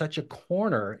had you in such a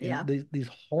corner in these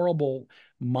horrible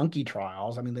monkey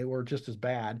trials. I mean, they were just as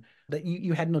bad that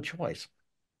you had no choice,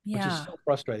 which is so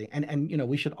frustrating. And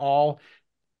we should all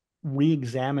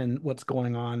re-examine what's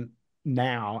going on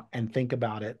now and think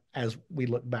about it as we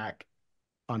look back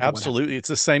onto Absolutely. It's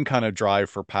the same kind of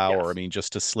drive for power. Yes. I mean,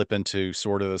 just to slip into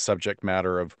sort of the subject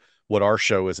matter of what our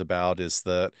show is about is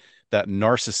that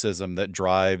narcissism that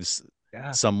drives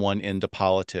someone into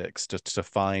politics to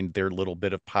find their little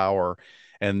bit of power.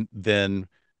 And then,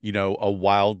 a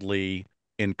wildly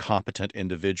incompetent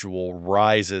individual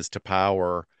rises to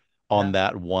power on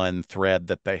that one thread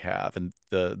that they have. And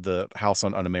the House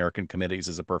on Un-American Committees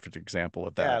is a perfect example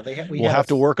of that. We'll have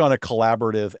to work on a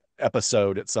collaborative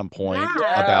episode at some point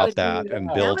about that and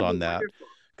build on that.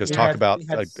 Because we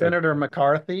had Senator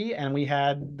McCarthy and we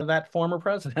had that former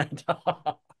president.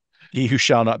 He who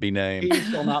shall not be named.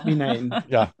 He shall not be named.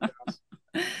 Yeah.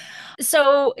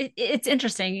 So it's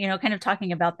interesting, kind of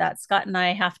talking about that. Scott and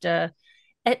I have to,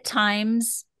 at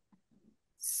times,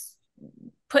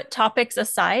 put topics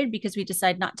aside because we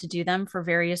decide not to do them for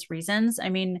various reasons. I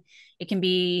mean, it can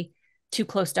be too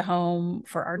close to home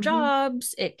for our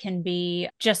jobs. It can be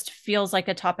just feels like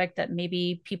a topic that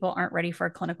maybe people aren't ready for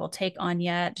a clinical take on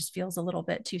yet, just feels a little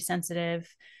bit too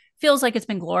sensitive, feels like it's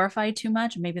been glorified too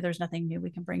much. Maybe there's nothing new we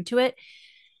can bring to it.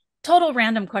 Total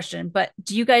random question, but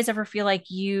do you guys ever feel like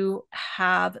you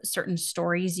have certain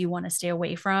stories you want to stay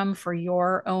away from for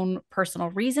your own personal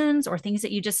reasons or things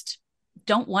that you just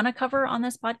don't want to cover on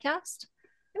this podcast?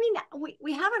 I mean,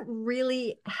 we haven't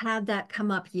really had that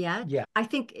come up yet. Yeah. I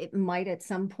think it might at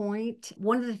some point.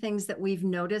 One of the things that we've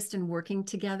noticed in working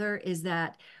together is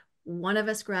that one of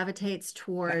us gravitates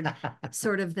toward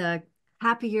sort of the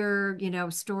happier,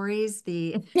 stories,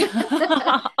 the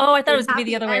oh, I thought it was gonna be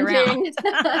the other way around.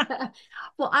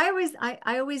 Well,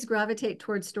 I always gravitate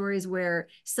towards stories where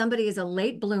somebody is a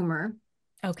late bloomer.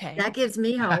 Okay. That gives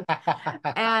me hope.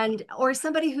 Or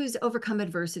somebody who's overcome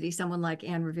adversity, someone like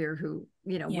Anne Revere, who,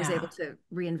 was able to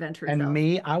reinvent herself. And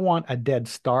me, I want a dead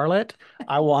starlet.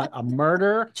 I want a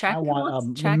murder. I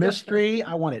want a mystery.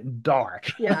 I want it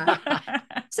dark. Yeah.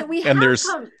 So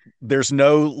there's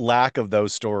no lack of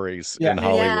those stories in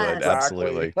Hollywood. Yes,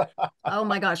 absolutely. Oh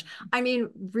my gosh. I mean,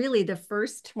 really, the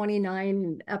first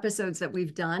 29 episodes that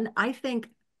we've done, I think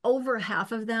over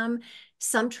half of them,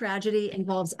 some tragedy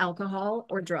involves alcohol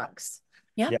or drugs.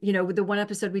 Yeah. The one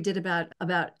episode we did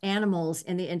about animals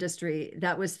in the industry,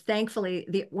 that was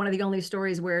thankfully one of the only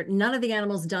stories where none of the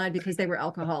animals died because they were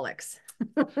alcoholics.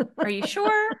 Are you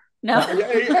sure? No.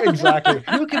 Yeah, exactly.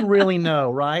 Who can really know,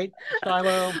 right,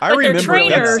 Shiloh? I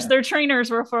remember their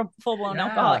trainers were full-blown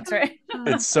alcoholics, right?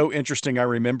 It's so interesting. I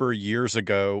remember years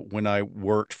ago when I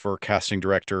worked for casting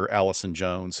director Allison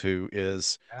Jones, who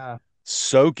is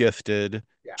so gifted,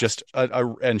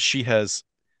 and she has,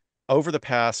 over the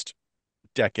past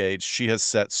decades, she has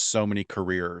set so many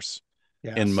careers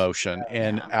in motion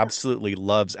and absolutely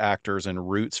loves actors and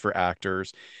roots for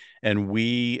actors. And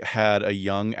we had a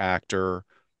young actor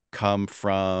come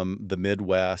from the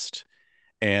Midwest,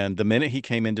 and the minute he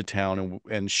came into town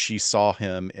and she saw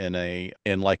him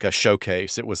in like a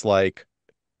showcase, it was like,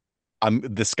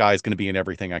 this guy's going to be in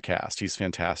everything I cast. He's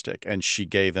fantastic. And she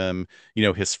gave him,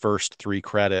 his first 3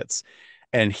 credits.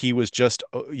 And he was just,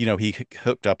 he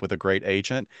hooked up with a great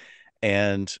agent.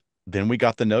 And then we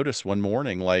got the notice one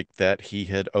morning, like that he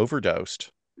had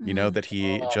overdosed, Mm. that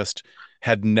he just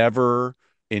had never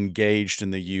engaged in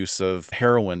the use of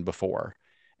heroin before.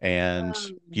 And,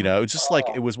 it's just like,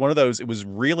 it was one of those, it was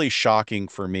really shocking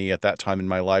for me at that time in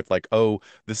my life. Like, oh,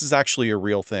 this is actually a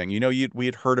real thing. We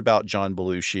had heard about John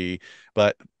Belushi,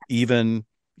 but even,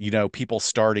 people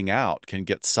starting out can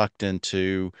get sucked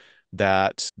into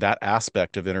that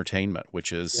aspect of entertainment,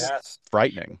 which is Yes.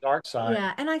 frightening. Dark side.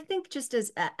 Yeah, and I think just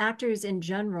as actors in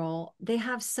general, they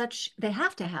have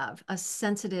to have a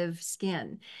sensitive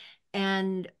skin.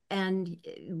 And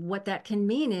what that can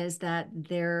mean is that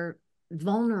they're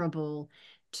vulnerable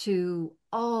to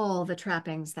all the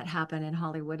trappings that happen in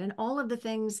Hollywood and all of the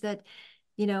things that,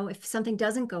 if something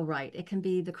doesn't go right, it can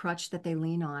be the crutch that they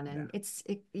lean on. And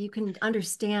you can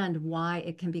understand why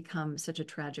it can become such a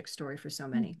tragic story for so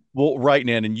many. Well, right,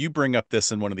 Nan, and you bring up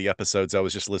this in one of the episodes I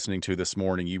was just listening to this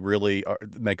morning. You really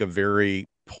make a very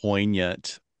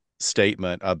poignant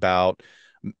statement about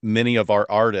many of our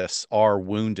artists are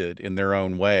wounded in their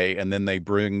own way, and then they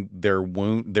bring their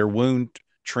wound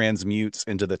transmutes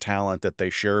into the talent that they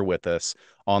share with us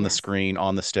on the Yes. screen,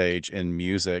 on the stage, in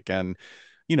music. And,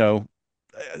 you know,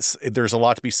 there's a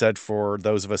lot to be said for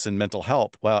those of us in mental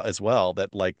health, well, as well,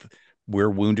 that like we're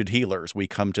wounded healers. We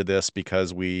come to this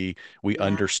because we Yeah.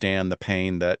 understand the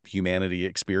pain that humanity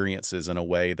experiences in a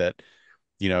way that,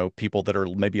 people that are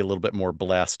maybe a little bit more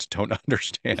blessed don't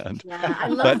understand. Yeah. I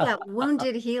love But that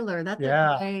wounded healer. That's a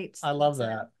Yeah, great. I love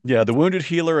that. yeah, the wounded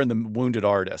healer and the wounded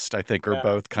artist, I think, are Yeah.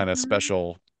 both kind of Mhm.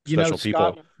 special Scott,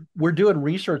 people. we're doing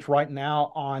research right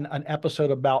now on an episode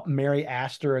about Mary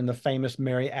Astor and the famous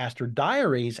Mary Astor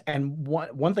Diaries. And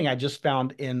one thing I just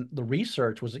found in the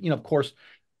research was, of course,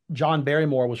 John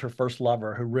Barrymore was her first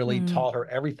lover who really Mm. taught her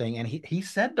everything. And he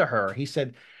said to her, he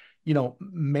said,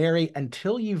 Mary,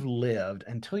 until you've lived,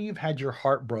 until you've had your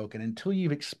heart broken, until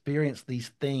you've experienced these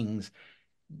things,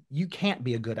 you can't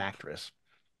be a good actress.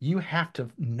 You have to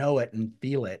know it and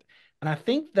feel it. And I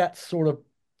think that's sort of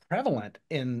prevalent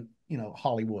in,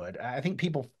 Hollywood. I think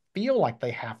people feel like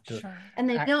they have to Sure. And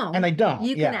they act, and they don't. don't.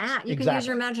 You can Yes, act, you can use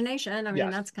your exactly. imagination. I mean,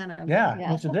 Yes. that's kind of, Yeah,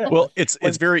 yeah. it's a dip. Well, it's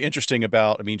When very interesting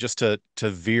about, I mean, just to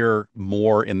veer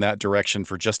more in that direction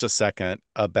for just a second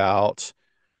about,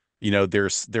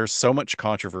 there's so much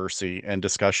controversy and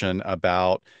discussion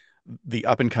about the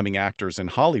up and coming actors in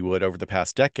Hollywood over the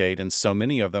past decade, and so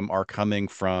many of them are coming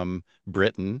from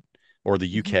Britain or the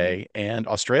Mhm. UK and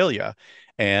Australia.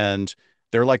 And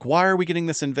they're like, why are we getting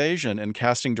this invasion? And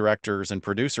casting directors and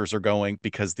producers are going,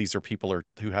 because these are people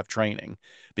who have training,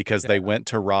 because yeah, they went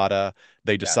to RADA,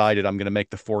 they yes. decided I'm going to make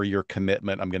the 4-year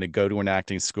commitment. I'm going to go to an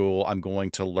acting school. I'm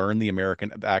going to learn the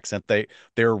American accent.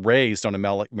 They're raised on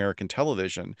American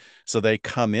television, so they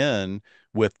come in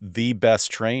with the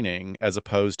best training as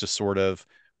opposed to sort of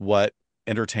what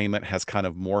entertainment has kind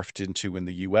of morphed into in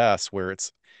the US, where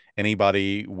it's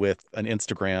anybody with an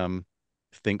Instagram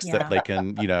thinks that Yeah. they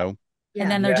can, And Yeah.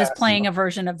 then they're just Yes. playing a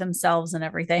version of themselves and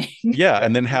everything. yeah,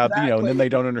 and then and then Exactly. they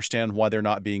don't understand why they're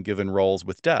not being given roles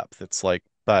with depth. It's like,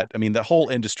 but I mean, the whole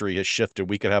industry has shifted.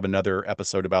 We could have another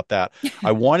episode about that.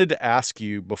 I wanted to ask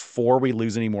you before we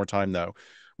lose any more time, though.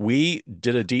 We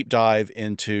did a deep dive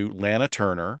into Lana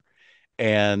Turner,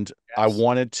 and I Yes.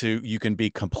 wanted you can be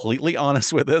completely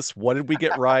honest with us. What did we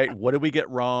get right? What did we get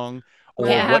wrong?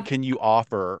 Okay, Or I what have can you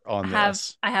offer on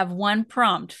this? I have one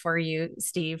prompt for you,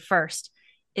 Steve. First,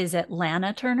 is it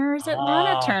Lana Turner or is it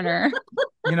Lana Ah, Turner?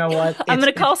 you know what? I'm It's gonna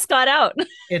it's call Scott out.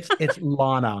 it's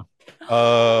Lana.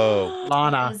 Oh, It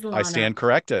Lana. is I Lana. stand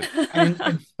corrected. And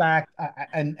in fact,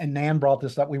 and Nan brought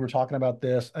this up. We were talking about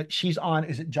this. She's on.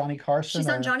 Is it Johnny Carson She's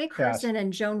on or Johnny yes? Carson,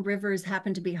 and Joan Rivers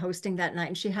happened to be hosting that night,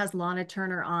 and she has Lana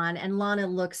Turner on, and Lana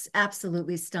looks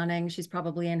absolutely stunning. She's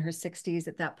probably in her 60s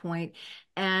at that point,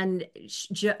 and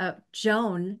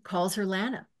Joan calls her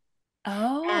Lana,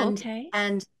 Oh, and okay.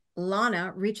 and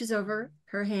Lana reaches over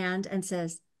her hand and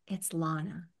says, "It's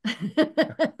Lana." So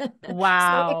it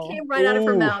Wow. came right out of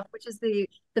her Ooh, mouth, which is the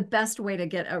best way to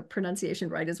get a pronunciation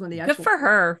right is when the Good actual. for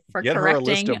her for get her a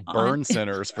list correcting of on. burn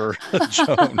centers for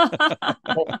Joan.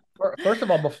 Well, first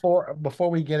of all, before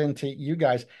we get into you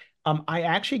guys, I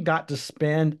actually got to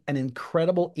spend an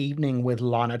incredible evening with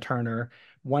Lana Turner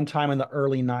one time in the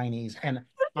early '90s, and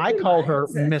I called her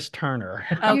Miss Turner.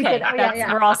 You Okay, did. Oh yeah,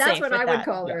 yeah. we're all That's safe what with I would that.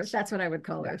 call her. Yes. That's what I would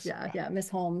call her. Yes. Yeah, yeah. Miss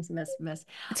Holmes, Miss.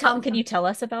 Can you tell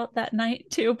us about that night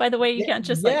too? By the way, you can't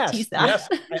just like tease that.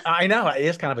 Yes. I know it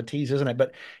is kind of a tease, isn't it?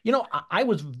 But I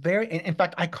was in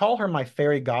fact, I call her my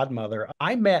fairy godmother.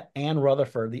 I met Ann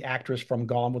Rutherford, the actress from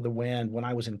Gone with the Wind, when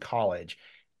I was in college.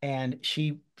 And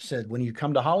she said, when you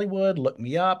come to Hollywood, look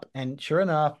me up. And sure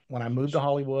enough, when I moved to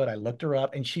Hollywood, I looked her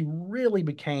up and she really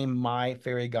became my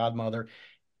fairy godmother,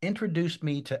 introduced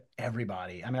me to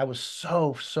everybody. I mean, I was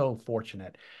so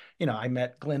fortunate. I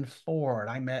met Glenn Ford.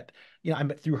 I met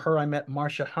through her, I met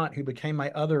Marcia Hunt, who became my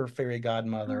other fairy Oh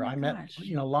godmother. my I met, gosh.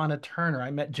 Lana Turner.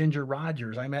 I met Ginger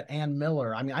Rogers. I met Ann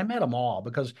Miller. I mean, I met them all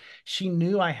because she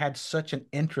knew I had such an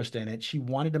interest in it. She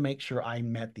wanted to make sure I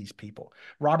met these people.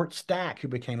 Robert Stack, who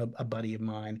became a buddy of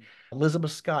mine.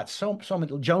 Elizabeth Scott, so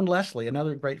many. Joan Leslie,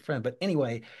 another great friend. But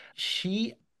anyway,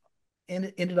 she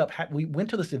ended up we went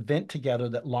to this event together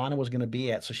that Lana was going to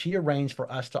be at. So she arranged for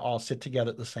us to all sit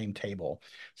together at the same table.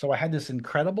 So I had this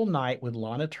incredible night with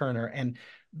Lana Turner, and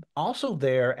also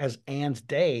there as Ann's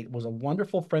date was a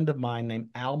wonderful friend of mine named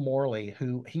Al Morley,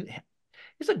 who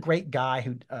he's a great guy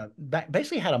who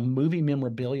basically had a movie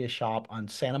memorabilia shop on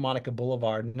Santa Monica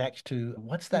Boulevard next to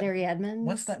what's that? Larry Edmonds.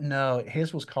 What's that? No,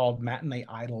 his was called Matinee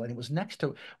Idol, and it was next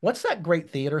to what's that great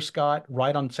theater, Scott,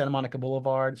 right on Santa Monica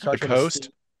Boulevard? The Starts with a Coast. C.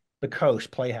 The Coast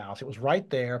Playhouse. It was right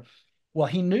there. Well,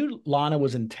 he knew Lana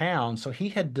was in town, so he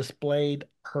had displayed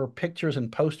her pictures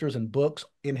and posters and books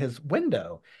in his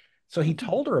window. So he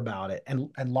told her about it, and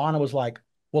Lana was like,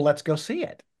 "Well, let's go see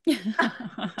it."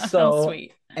 How So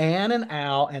sweet. Ann and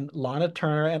Al and Lana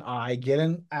Turner and I get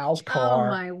in Al's Oh car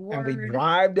my and we word.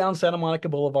 drive down Santa Monica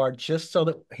Boulevard just so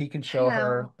that he can show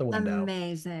her How the window. And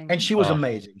amazing. she was Oh,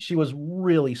 amazing. She was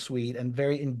really sweet and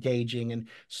very engaging and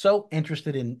so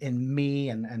interested in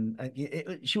me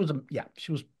she was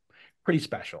she was pretty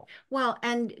special. Well,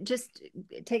 and just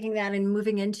taking that and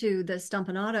moving into the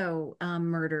Stompanato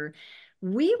murder,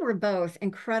 we were both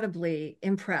incredibly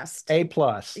impressed. A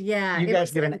plus. Yeah, You it guys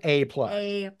was get an A plus.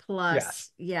 A plus.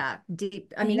 Yes. Yeah,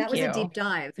 deep. I mean, that Thank was a you. deep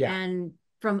dive. Yeah. And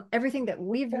from everything that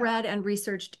we've read and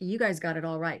researched, you guys got it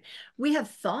all right. We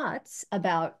have thoughts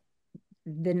about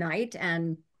the night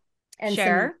and some,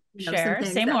 some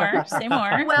things Say that more, say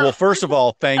more. well, first of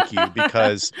all, thank you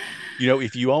because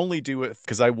if you only do it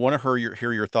because I want to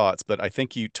hear your thoughts, but I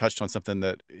think you touched on something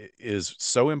that is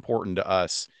so important to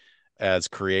us as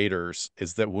creators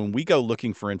is that when we go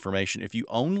looking for information, if you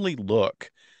only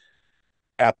look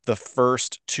at the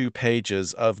first 2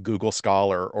 pages of Google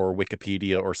Scholar or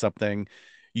Wikipedia or something,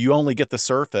 you only get the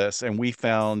surface. And we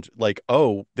found like,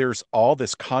 oh, there's all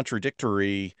this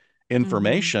contradictory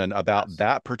information about Yes.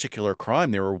 that particular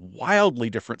crime. There were wildly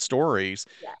different stories.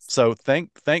 yes. So thank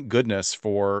goodness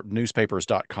for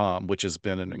newspapers.com, which has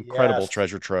been an incredible Yes.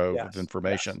 treasure trove of Yes. Yes.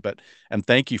 information. And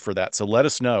thank you for that. So let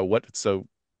us know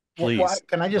please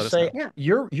Can I let just us know. say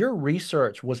Yeah. your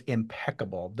research was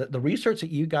impeccable. The research that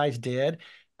you guys did,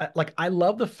 like I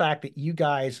love the fact that you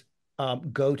guys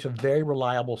go to very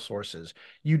reliable sources.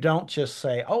 You don't just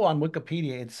say, "Oh, on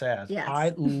Wikipedia it says." I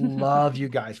Yes. love you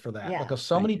guys for that Yeah. because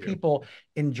so Thank many you. people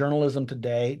in journalism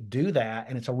today do that,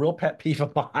 and it's a real pet peeve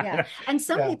of mine. Yeah. And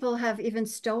some Yeah. people have even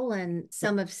stolen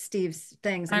some of Steve's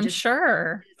things and I'm just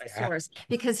sure. as a source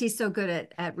because he's so good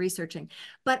at researching.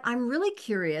 But I'm really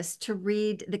curious to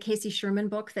read the Casey Sherman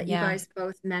book that you Yeah. guys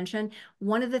both mentioned.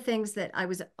 One of the things that I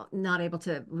was not able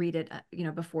to read it,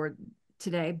 before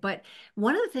today, but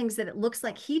one of the things that it looks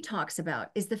like he talks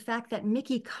about is the fact that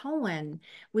Mickey Cohen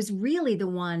was really the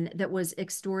one that was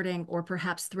extorting or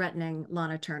perhaps threatening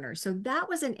Lana Turner. So that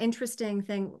was an interesting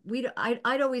thing.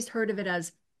 I'd always heard of it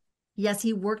as, yes,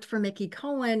 he worked for Mickey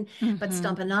Cohen, but Mhm.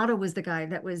 Stompanato was the guy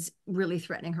that was really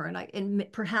threatening her. And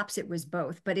perhaps it was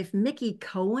both. But if Mickey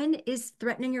Cohen is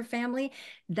threatening your family,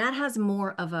 that has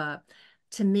more of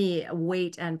to me, a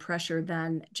weight and pressure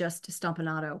than just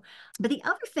Stompanato. But the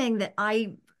other thing that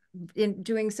in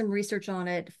doing some research on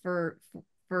it for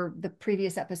the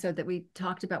previous episode that we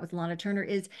talked about with Lana Turner,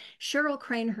 is Cheryl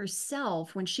Crane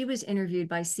herself, when she was interviewed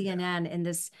by CNN in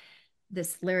this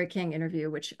Larry King interview,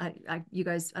 which you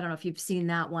guys, I don't know if you've seen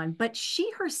that one, but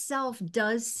she herself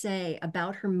does say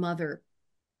about her mother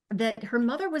that her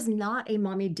mother was not a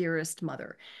mommy dearest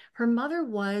mother. Her mother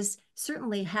was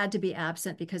certainly had to be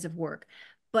absent because of work,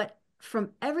 but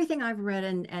from everything I've read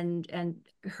and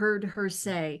heard her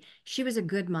say, she was a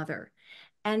good mother.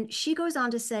 And she goes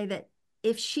on to say that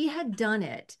if she had done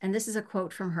it, and this is a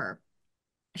quote from her,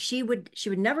 she would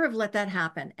never have let that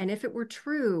happen. And if it were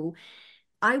true,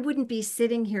 I wouldn't be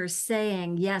sitting here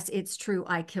saying, yes, it's true,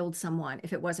 I killed someone,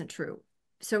 if it wasn't true.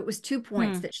 So it was 2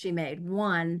 points that she made.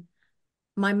 One,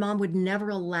 my mom would never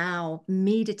allow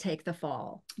me to take the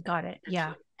fall. Got it.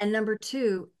 Yeah. And number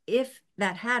two, if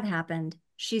that had happened,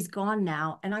 she's gone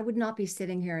now, and I would not be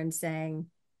sitting here and saying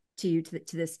to you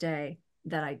to this day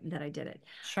that I did it.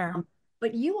 Sure.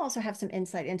 But you also have some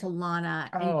insight into Lana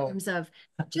in Oh. terms of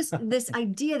just this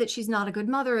idea that she's not a good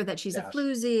mother, that she's a Yes.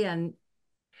 floozy, and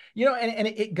and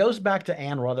it goes back to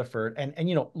Ann Rutherford, and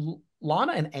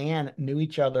Lana and Ann knew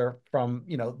each other from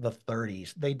the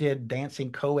 30s. They did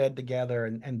dancing co-ed together,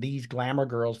 and these glamour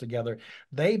girls together.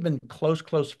 They've been close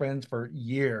friends for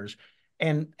years.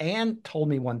 And Ann told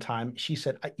me one time, she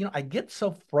said, I get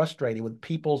so frustrated with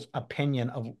people's opinion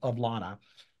of Lana.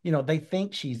 They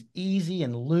think she's easy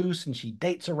and loose, and she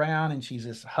dates around, and she's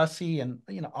this hussy, and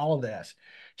all of this.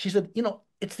 She said,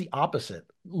 it's the opposite.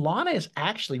 Lana is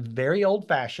actually very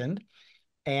old-fashioned,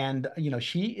 and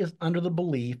she is under the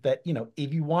belief that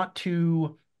if you want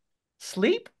to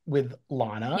sleep with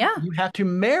Lana, Yeah. you have to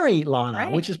marry Lana,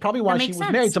 Right. which is probably why That she makes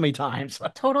was married sense. so many times.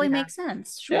 Totally Yeah. makes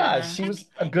sense. Sure. Yeah, she was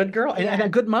a good girl and a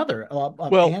good mother.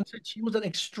 Well- Anne said she was an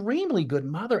extremely good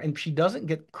mother, and she doesn't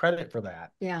get credit for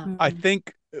that. yeah. Mhm. I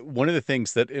think one of the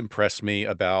things that impressed me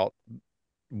about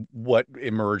what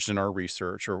emerged in our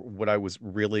research, or what I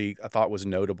thought was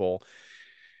notable,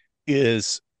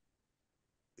 is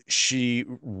she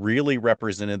really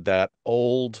represented that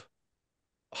old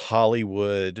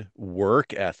Hollywood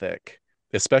work ethic,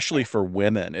 especially for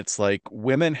women. It's like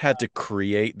women had to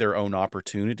create their own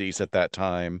opportunities at that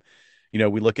time. We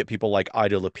look at people like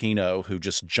Ida Lupino, who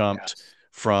just jumped Yes.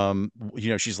 from,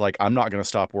 she's like, I'm not going to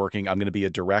stop working. I'm going to be a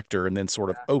director, and then sort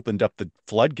of opened up the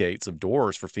floodgates of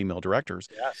doors for female directors.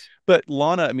 Yes. But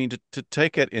Lana, I mean, to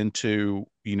take it into,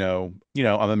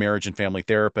 I'm a marriage and family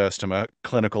therapist. I'm a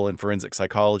clinical and forensic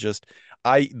psychologist.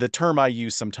 The term I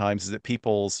use sometimes is that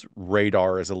people's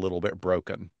radar is a little bit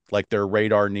broken. Like their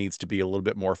radar needs to be a little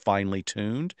bit more finely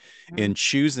tuned in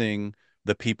choosing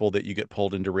the people that you get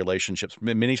pulled into relationships.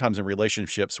 Many times in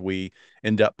relationships, we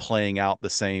end up playing out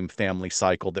the same family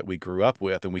cycle that we grew up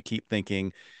with. And we keep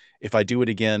thinking, if I do it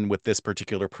again with this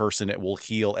particular person, it will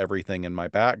heal everything in my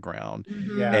background.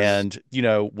 Yes. And,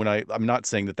 I'm not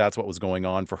saying that that's what was going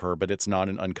on for her, but it's not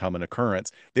an uncommon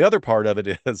occurrence. The other part of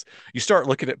it is you start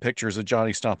looking at pictures of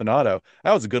Johnny Stompanato.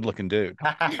 That was a good looking dude.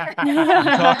 You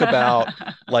talk about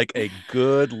like a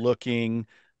good looking,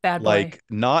 Bad boy. like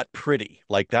not pretty.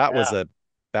 Like that was a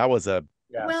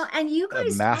Yes. Well, and you a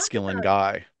guys masculine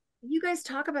guy. you guys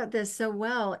talk about this so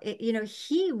well.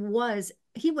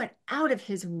 He went out of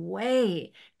his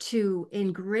way to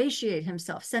ingratiate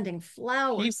himself, sending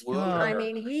flowers. He wooed I her.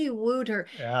 mean, he wooed her.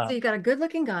 Yeah. So you've got a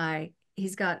good-looking guy.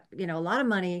 He's got, a lot of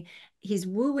money. He's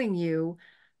wooing you.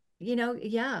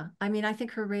 Yeah. I mean, I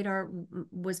think her radar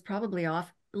was probably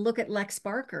off. Look at Lex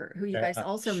Barker, who you guys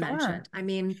also Sure. mentioned. I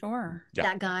mean, Sure. Yeah.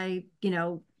 that guy,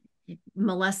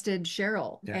 molested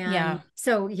Cheryl. Yeah. And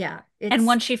so, yeah. And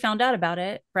once she found out about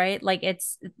it, right? Like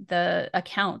it's the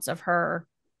accounts of her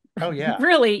Oh yeah.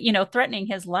 really, threatening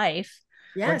his life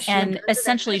yes, and because of that,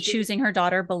 essentially she- choosing her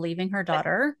daughter, believing her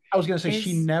daughter. I was going to say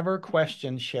she is- never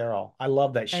questioned Cheryl. I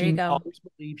love that. There She you go. always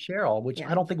believed Cheryl, which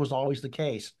Yeah. I don't think was always the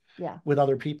case Yeah. with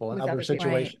other people in With other other people.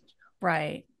 situations.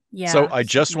 Right. Yeah. So I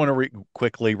just want certainly. to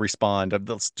quickly respond.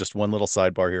 That's just one little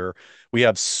sidebar here. We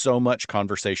have so much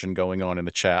conversation going on in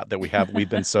the chat that we've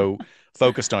been so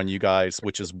focused on you guys,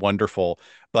 which is wonderful.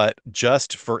 But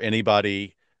just for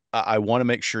anybody, I want to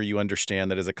make sure you understand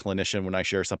that as a clinician, when I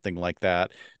share something like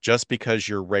that, just because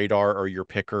your radar or your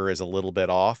picker is a little bit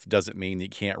off doesn't mean you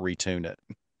can't retune it.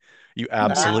 You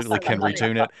absolutely can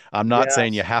retune it. I'm not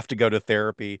saying you Yes. have to go to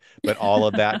therapy, but all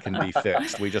of that can be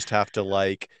fixed. We just have to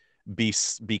like be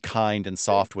kind and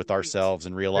soft with ourselves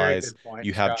and Very realize good point,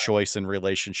 you have Scott. choice in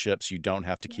relationships. You don't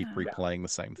have to keep Yeah. replaying the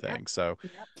same Yep. thing. So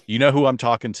Yep. you know who I'm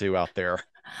talking to out there.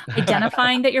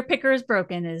 Identifying that your picker is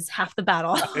broken is half the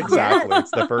battle. Exactly.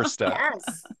 It's the first step.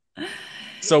 Yes.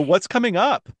 So what's coming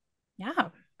up? Yeah.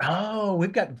 Oh,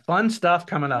 we've got fun stuff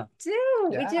coming up. We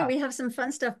do. Yeah. We have some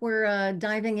fun stuff. We're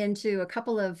diving into a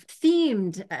couple of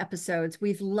themed episodes.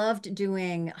 We've loved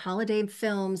doing holiday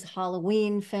films,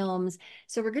 Halloween films.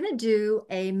 So we're going to do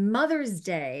a Mother's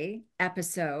Day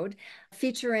episode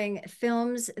featuring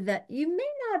films that you may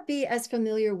not be as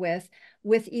familiar with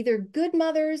either good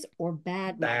mothers or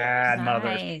bad mothers. Bad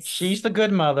mothers. Nice. She's the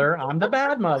good mother. I'm the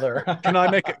bad mother. Can I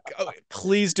make it?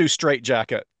 Please do Straight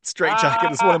Jacket. Straight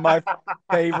Jacket is one of my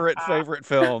favorite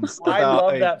films I about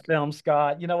love that film,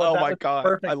 Scott. You know what? Oh That my was God,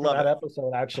 perfect I for love that it.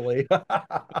 episode, actually. And we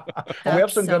have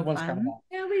That's some so good ones fun. coming up.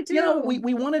 Yeah, we do.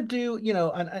 We want to do,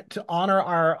 to honor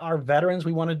our veterans.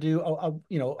 We want to do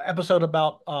a episode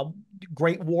about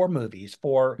great war movies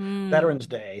for Veterans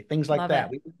Day, things like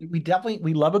that. We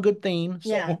definitely love a good theme,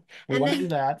 so we want to do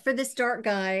that. For this dark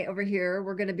guy over here,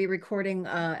 we're going to be recording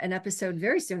an episode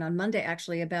very soon on Monday,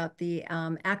 actually, about the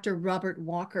actor Robert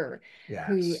Walker,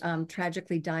 who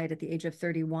tragically died at the age of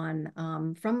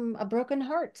 31 from a broken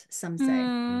heart, some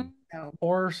say. So.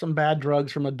 Or some bad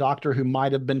drugs from a doctor who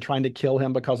might have been trying to kill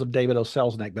him because of David O.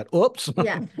 Selznick. But oops, did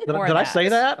I say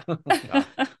that? Yeah.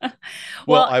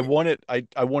 Well, I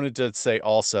wanted to say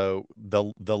also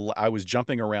I was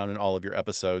jumping around in all of your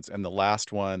episodes, and the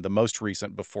last one, the most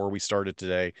recent before we started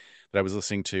today, that I was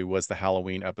listening to was the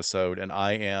Halloween episode, and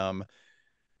I am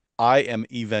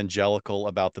evangelical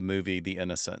about the movie The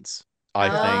Innocents. I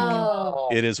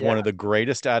think it is one of the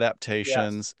greatest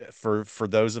adaptations for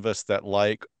those of us that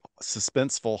like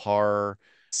suspenseful horror,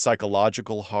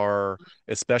 psychological horror,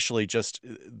 especially just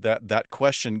that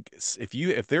question. If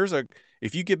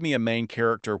you give me a main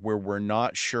character where we're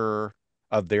not sure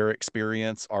of their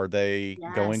experience, are they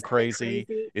going crazy?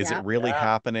 Is it really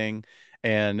happening?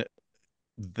 And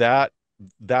that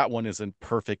one is a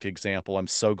perfect example. I'm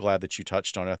so glad that you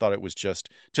touched on it. I thought it was just,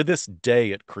 to this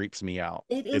day, it creeps me out.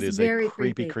 It is very a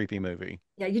creepy movie.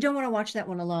 Yeah, you don't want to watch that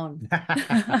one alone.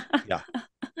 Yeah.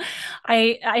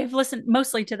 I've listened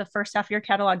mostly to the first half of your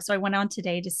catalog, so I went on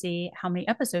today to see how many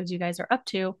episodes you guys are up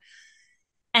to.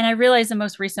 And I realized the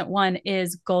most recent one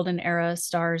is Golden Era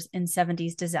stars in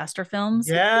 70s disaster films.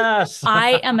 Yes.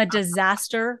 I am a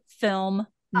disaster film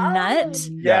nut.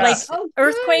 Yes. Like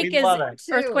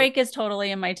Earthquake is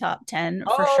totally in my top 10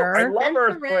 for sure. I love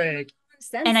Earthquake.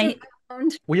 And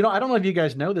well, I don't know if you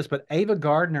guys know this, but Ava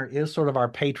Gardner is sort of our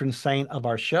patron saint of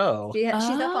our show. She's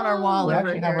up on our wall. We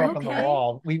actually have her up on the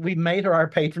wall. We made her our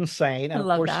patron saint, and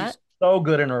of course she's so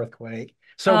good in Earthquake.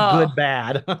 So good,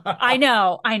 bad. I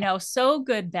know. So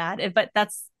good, bad. But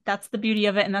that's the beauty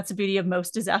of it, and that's the beauty of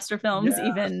most disaster films,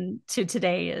 even to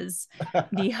today, is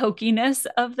the hokiness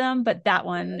of them. But that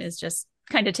one is just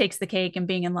kind of takes the cake, and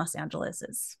being in Los Angeles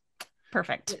is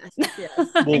perfect. Well,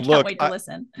 I can't wait to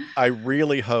listen. I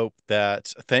really hope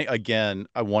that I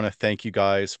want to thank you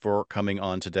guys for coming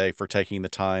on today, for taking the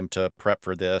time to prep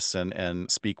for this and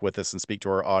speak with us and speak to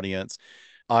our audience.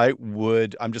 I'm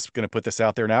just going to put this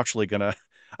out there, and I'm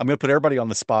going to put everybody on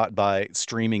the spot by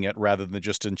streaming it rather than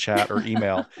just in chat or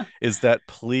email, is that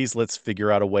please, let's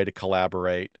figure out a way to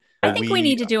collaborate. I think we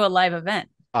need to do a live event.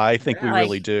 I think we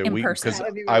really do. Because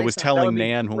I was telling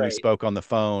Nan when we spoke on the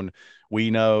phone, we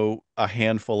know a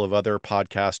handful of other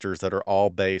podcasters that are all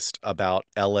based about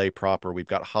LA proper. We've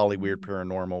got Hollyweird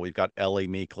Paranormal. We've got LA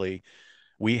Meekly.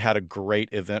 We had a great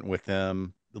event with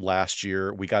them last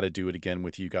year. We got to do it again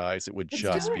with you guys. It would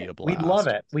just be a blast. We'd love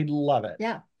it. We'd love it.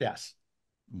 Yeah. Yes.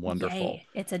 Wonderful. Yay.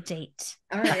 It's a date.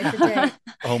 All right. It's a date.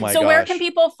 Oh my gosh. So where can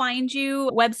people find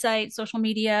you? Website, social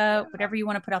media, whatever you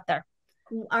want to put out there.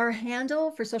 Our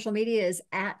handle for social media is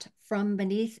at From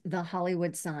Beneath the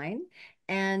Hollywood Sign.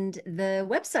 And the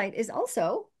website is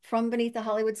also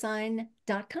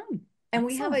FromBeneathTheHollywoodSign.com. And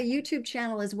we have a YouTube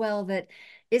channel as well that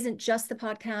isn't just the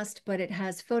podcast, but it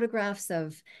has photographs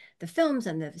of the films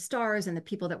and the stars and the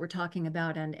people that we're talking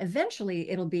about. And eventually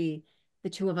it'll be the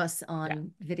two of us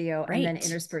on video and then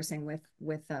interspersing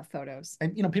with photos.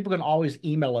 And, people can always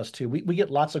email us too. We get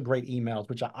lots of great emails,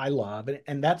 which I love.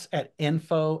 And that's at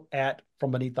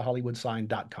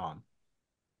info@FromBeneathTheHollywoodSign.com.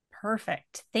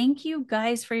 Perfect. Thank you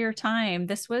guys for your time.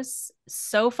 This was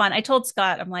so fun. I told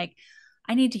Scott, I'm like,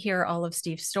 I need to hear all of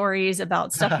Steve's stories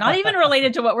about stuff not even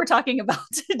related to what we're talking about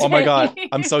today. Oh my God.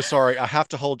 I'm so sorry. I have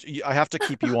to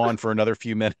keep you on for another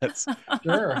few minutes.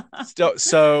 Sure.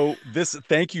 So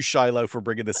thank you, Shiloh, for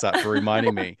bringing this up, for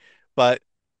reminding me. But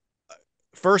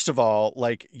first of all,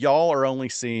 like, y'all are only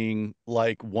seeing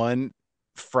like one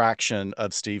fraction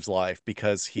of Steve's life,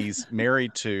 because he's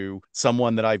married to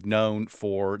someone that I've known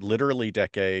for literally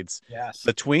decades. Yes.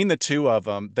 Between the two of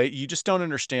them, you just don't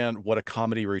understand what a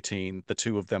comedy routine the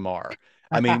two of them are.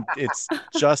 I mean, it's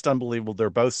just unbelievable. They're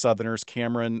both Southerners.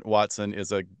 Cameron Watson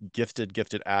is a gifted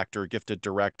actor, gifted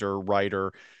director,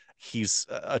 writer. He's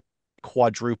a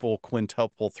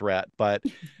quintuple threat. But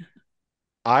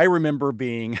I remember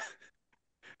being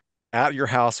at your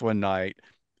house one night.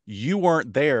 You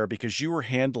weren't there because you were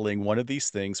handling one of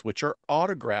these things, which are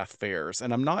autograph fairs.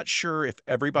 And I'm not sure if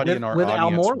everybody in our with Al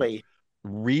audience Morley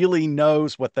really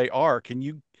knows what they are. Can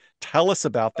you tell us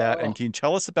about that? And can you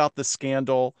tell us about the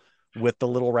scandal with the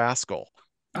little rascal?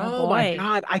 Oh my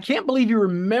God. I can't believe you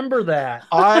remember that.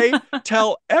 I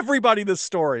tell everybody this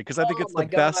story because I think it's the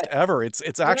best ever. It's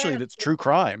actually, it's true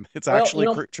crime. It's actually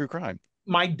true crime.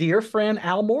 My dear friend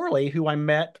Al Morley, who I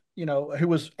met, who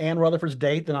was Ann Rutherford's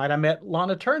date the night I met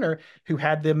Lana Turner, who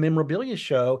had the memorabilia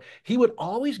show. He would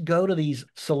always go to these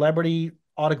celebrity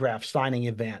autograph signing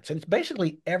events. And it's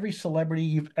basically every celebrity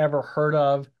you've ever heard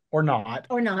of or not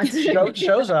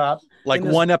shows up. Like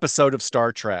one episode of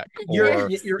Star Trek, or I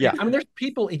mean, there's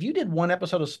people, if you did one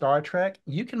episode of Star Trek,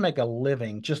 you can make a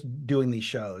living just doing these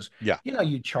shows. Yeah.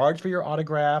 You charge for your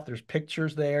autograph. There's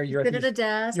pictures there. You're at a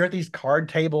desk. You're at these card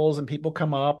tables and people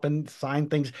come up and sign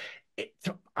things.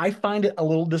 I find it a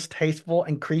little distasteful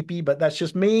and creepy, but that's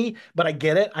just me. But I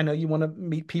get it. I know you want to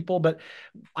meet people, but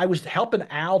I was helping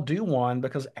Al do one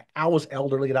because Al was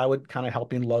elderly and I would kind of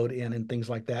help him load in and things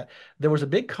like that. There was a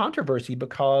big controversy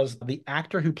because the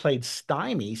actor who played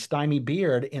Stymie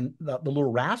Beard in the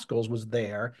Little Rascals was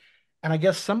there. And I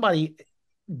guess somebody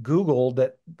Googled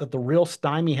that the real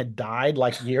Stymie had died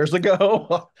like years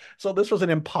ago. So this was an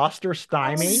imposter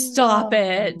Stymie. Stop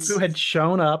it. Who had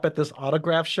shown up at this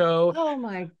autograph show. Oh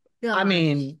my God. I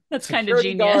mean, that's kind of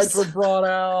genius. Guards were brought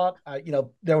out.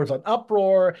 There was an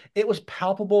uproar. It was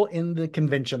palpable in the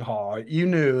convention hall. You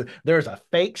knew there's a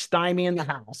fake Stymie in the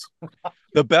house.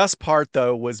 The best part,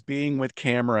 though, was being with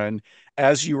Cameron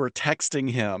as you were texting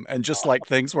him and just like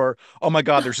things were, oh my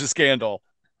God, there's a scandal.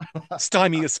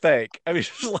 Stymie is fake. I mean,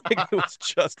 it was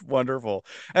just wonderful.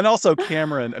 And also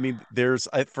Cameron, I mean,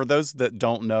 for those that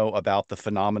don't know about the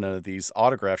phenomenon of these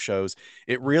autograph shows,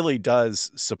 it really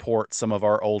does support some of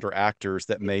our older actors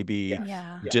that maybe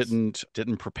didn't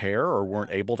prepare or weren't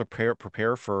able to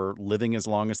prepare for living as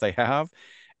long as they have.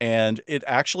 And it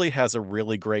actually has a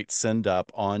really great send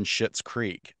up on Schitt's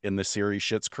Creek in the series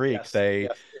Schitt's Creek.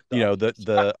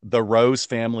 The Rose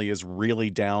family is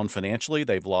really down financially.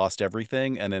 They've lost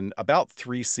everything. And then about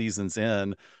 3 seasons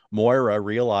in, Moira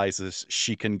realizes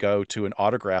she can go to an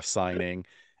autograph signing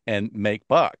and make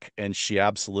buck. And she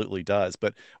absolutely does.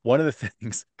 But one of the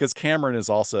things, because Cameron is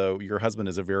also, your husband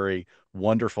is a very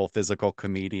wonderful physical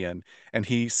comedian. And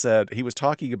he said, he was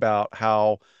talking about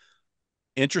how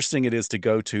interesting it is to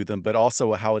go to them, but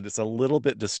also how it is a little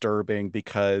bit disturbing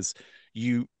because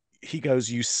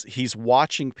he's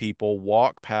watching people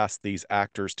walk past these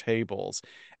actors' tables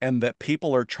and that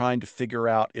people are trying to figure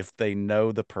out if they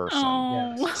know the person.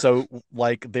 Oh. So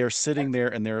like they're sitting there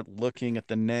and they're looking at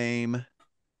the name.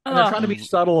 And they're trying to be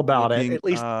subtle about it, at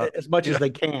least as much as they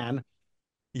can.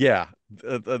 Yeah.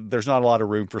 There's not a lot of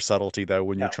room for subtlety though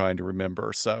when you're trying to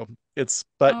remember. So hey,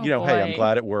 I'm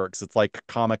glad it works. It's like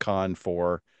Comic-Con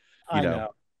for, I know.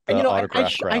 And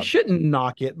I shouldn't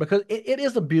knock it because it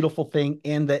is a beautiful thing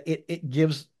in that it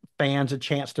gives fans a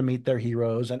chance to meet their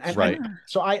heroes. And right.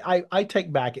 So I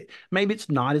take back it. Maybe it's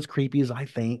not as creepy as I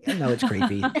think. I know it's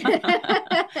creepy.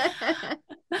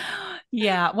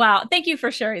 Yeah. Wow. Thank you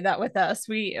for sharing that with us.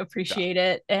 We appreciate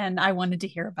it. And I wanted to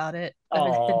hear about it.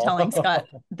 I've been telling Scott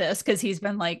this because he's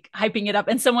been like hyping it up.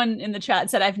 And someone in the chat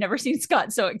said, I've never seen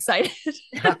Scott so excited.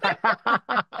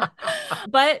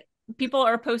 But people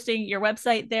are posting your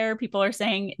website there. People are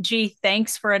saying, gee,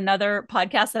 thanks for another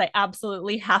podcast that I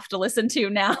absolutely have to listen to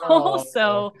now.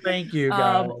 So thank you,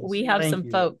 guys. We have some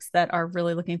folks that are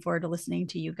really looking forward to listening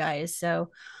to you guys.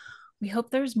 So we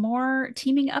hope there's more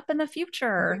teaming up in the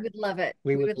future. We would love it.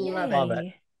 We would love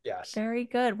it. Yes. Very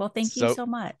good. Well, thank you so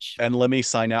much. And let me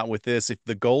sign out with this. If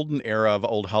the golden era of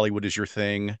old Hollywood is your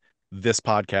thing, this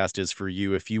podcast is for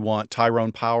you. If you want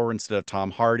Tyrone Power instead of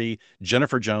Tom Hardy,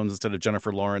 Jennifer Jones instead of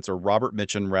Jennifer Lawrence, or Robert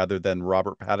Mitchum rather than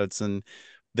Robert Pattinson,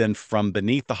 then From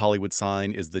Beneath the Hollywood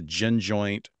Sign is the gin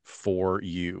joint for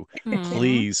you.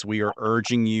 Please, we are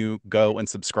urging you, go and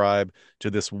subscribe to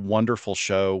this wonderful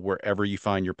show wherever you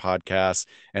find your podcasts.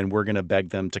 And we're going to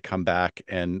beg them to come back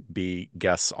and be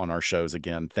guests on our shows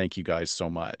again. Thank you guys so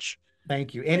much.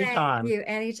 Thank you. Anytime. Thank you.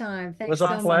 Anytime. Thanks it was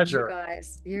a pleasure. Much,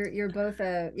 you guys. You're both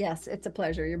yes, it's a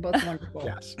pleasure. You're both wonderful.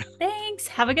 Yes. Thanks.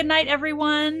 Have a good night,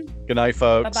 everyone. Good night,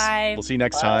 folks. Bye-bye. We'll see you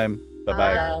next time.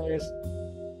 Bye-bye. Bye.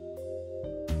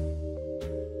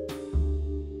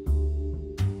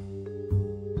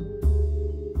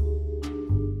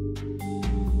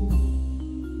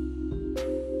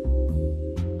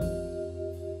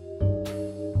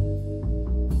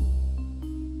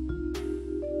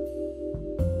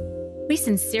 We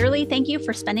sincerely thank you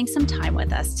for spending some time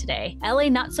with us today. LA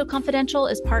Not So Confidential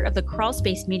is part of the Crawl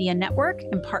Space Media Network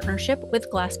in partnership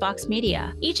with Glassbox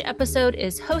Media. Each episode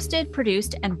is hosted,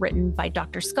 produced, and written by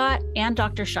Dr. Scott and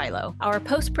Dr. Shiloh. Our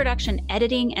post-production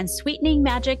editing and sweetening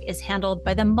magic is handled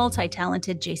by the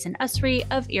multi-talented Jason Usry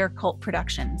of Ear Cult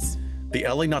Productions. The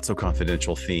LA Not So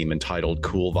Confidential theme entitled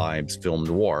Cool Vibes Film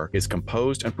Noir is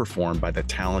composed and performed by the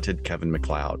talented Kevin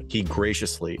MacLeod. He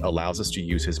graciously allows us to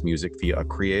use his music via a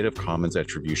Creative Commons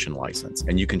attribution license,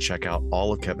 and you can check out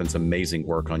all of Kevin's amazing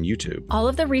work on YouTube. All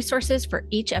of the resources for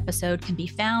each episode can be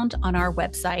found on our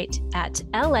website at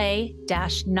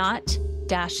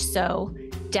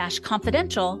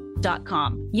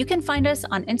la-not-so-confidential.com. You can find us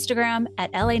on Instagram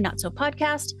at LA Not So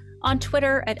Podcast, on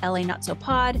Twitter at LA Not So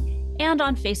Pod, and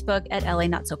on Facebook at LA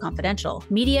Not So Confidential.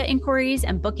 Media inquiries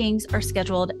and bookings are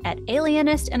scheduled at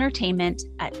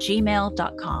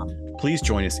alienistentertainment@gmail.com. Please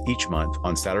join us each month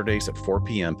on Saturdays at 4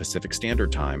 p.m. Pacific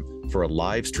Standard Time for a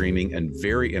live streaming and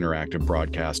very interactive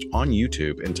broadcast on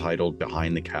YouTube entitled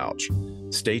Behind the Couch.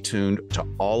 Stay tuned to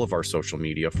all of our social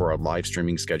media for our live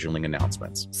streaming scheduling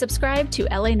announcements. Subscribe to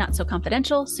LA Not So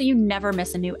Confidential so you never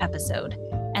miss a new episode.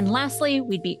 And lastly,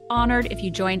 we'd be honored if you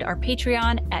joined our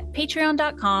Patreon at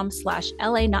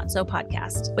patreon.com/LA Not So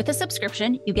Podcast. With a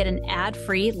subscription, you get an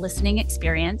ad-free listening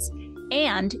experience,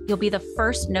 and you'll be the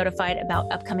first notified about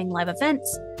upcoming live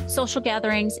events, social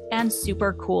gatherings, and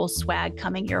super cool swag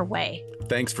coming your way.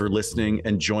 Thanks for listening,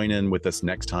 and join in with us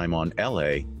next time on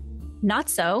LA Not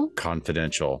So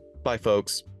Confidential. Bye,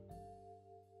 folks.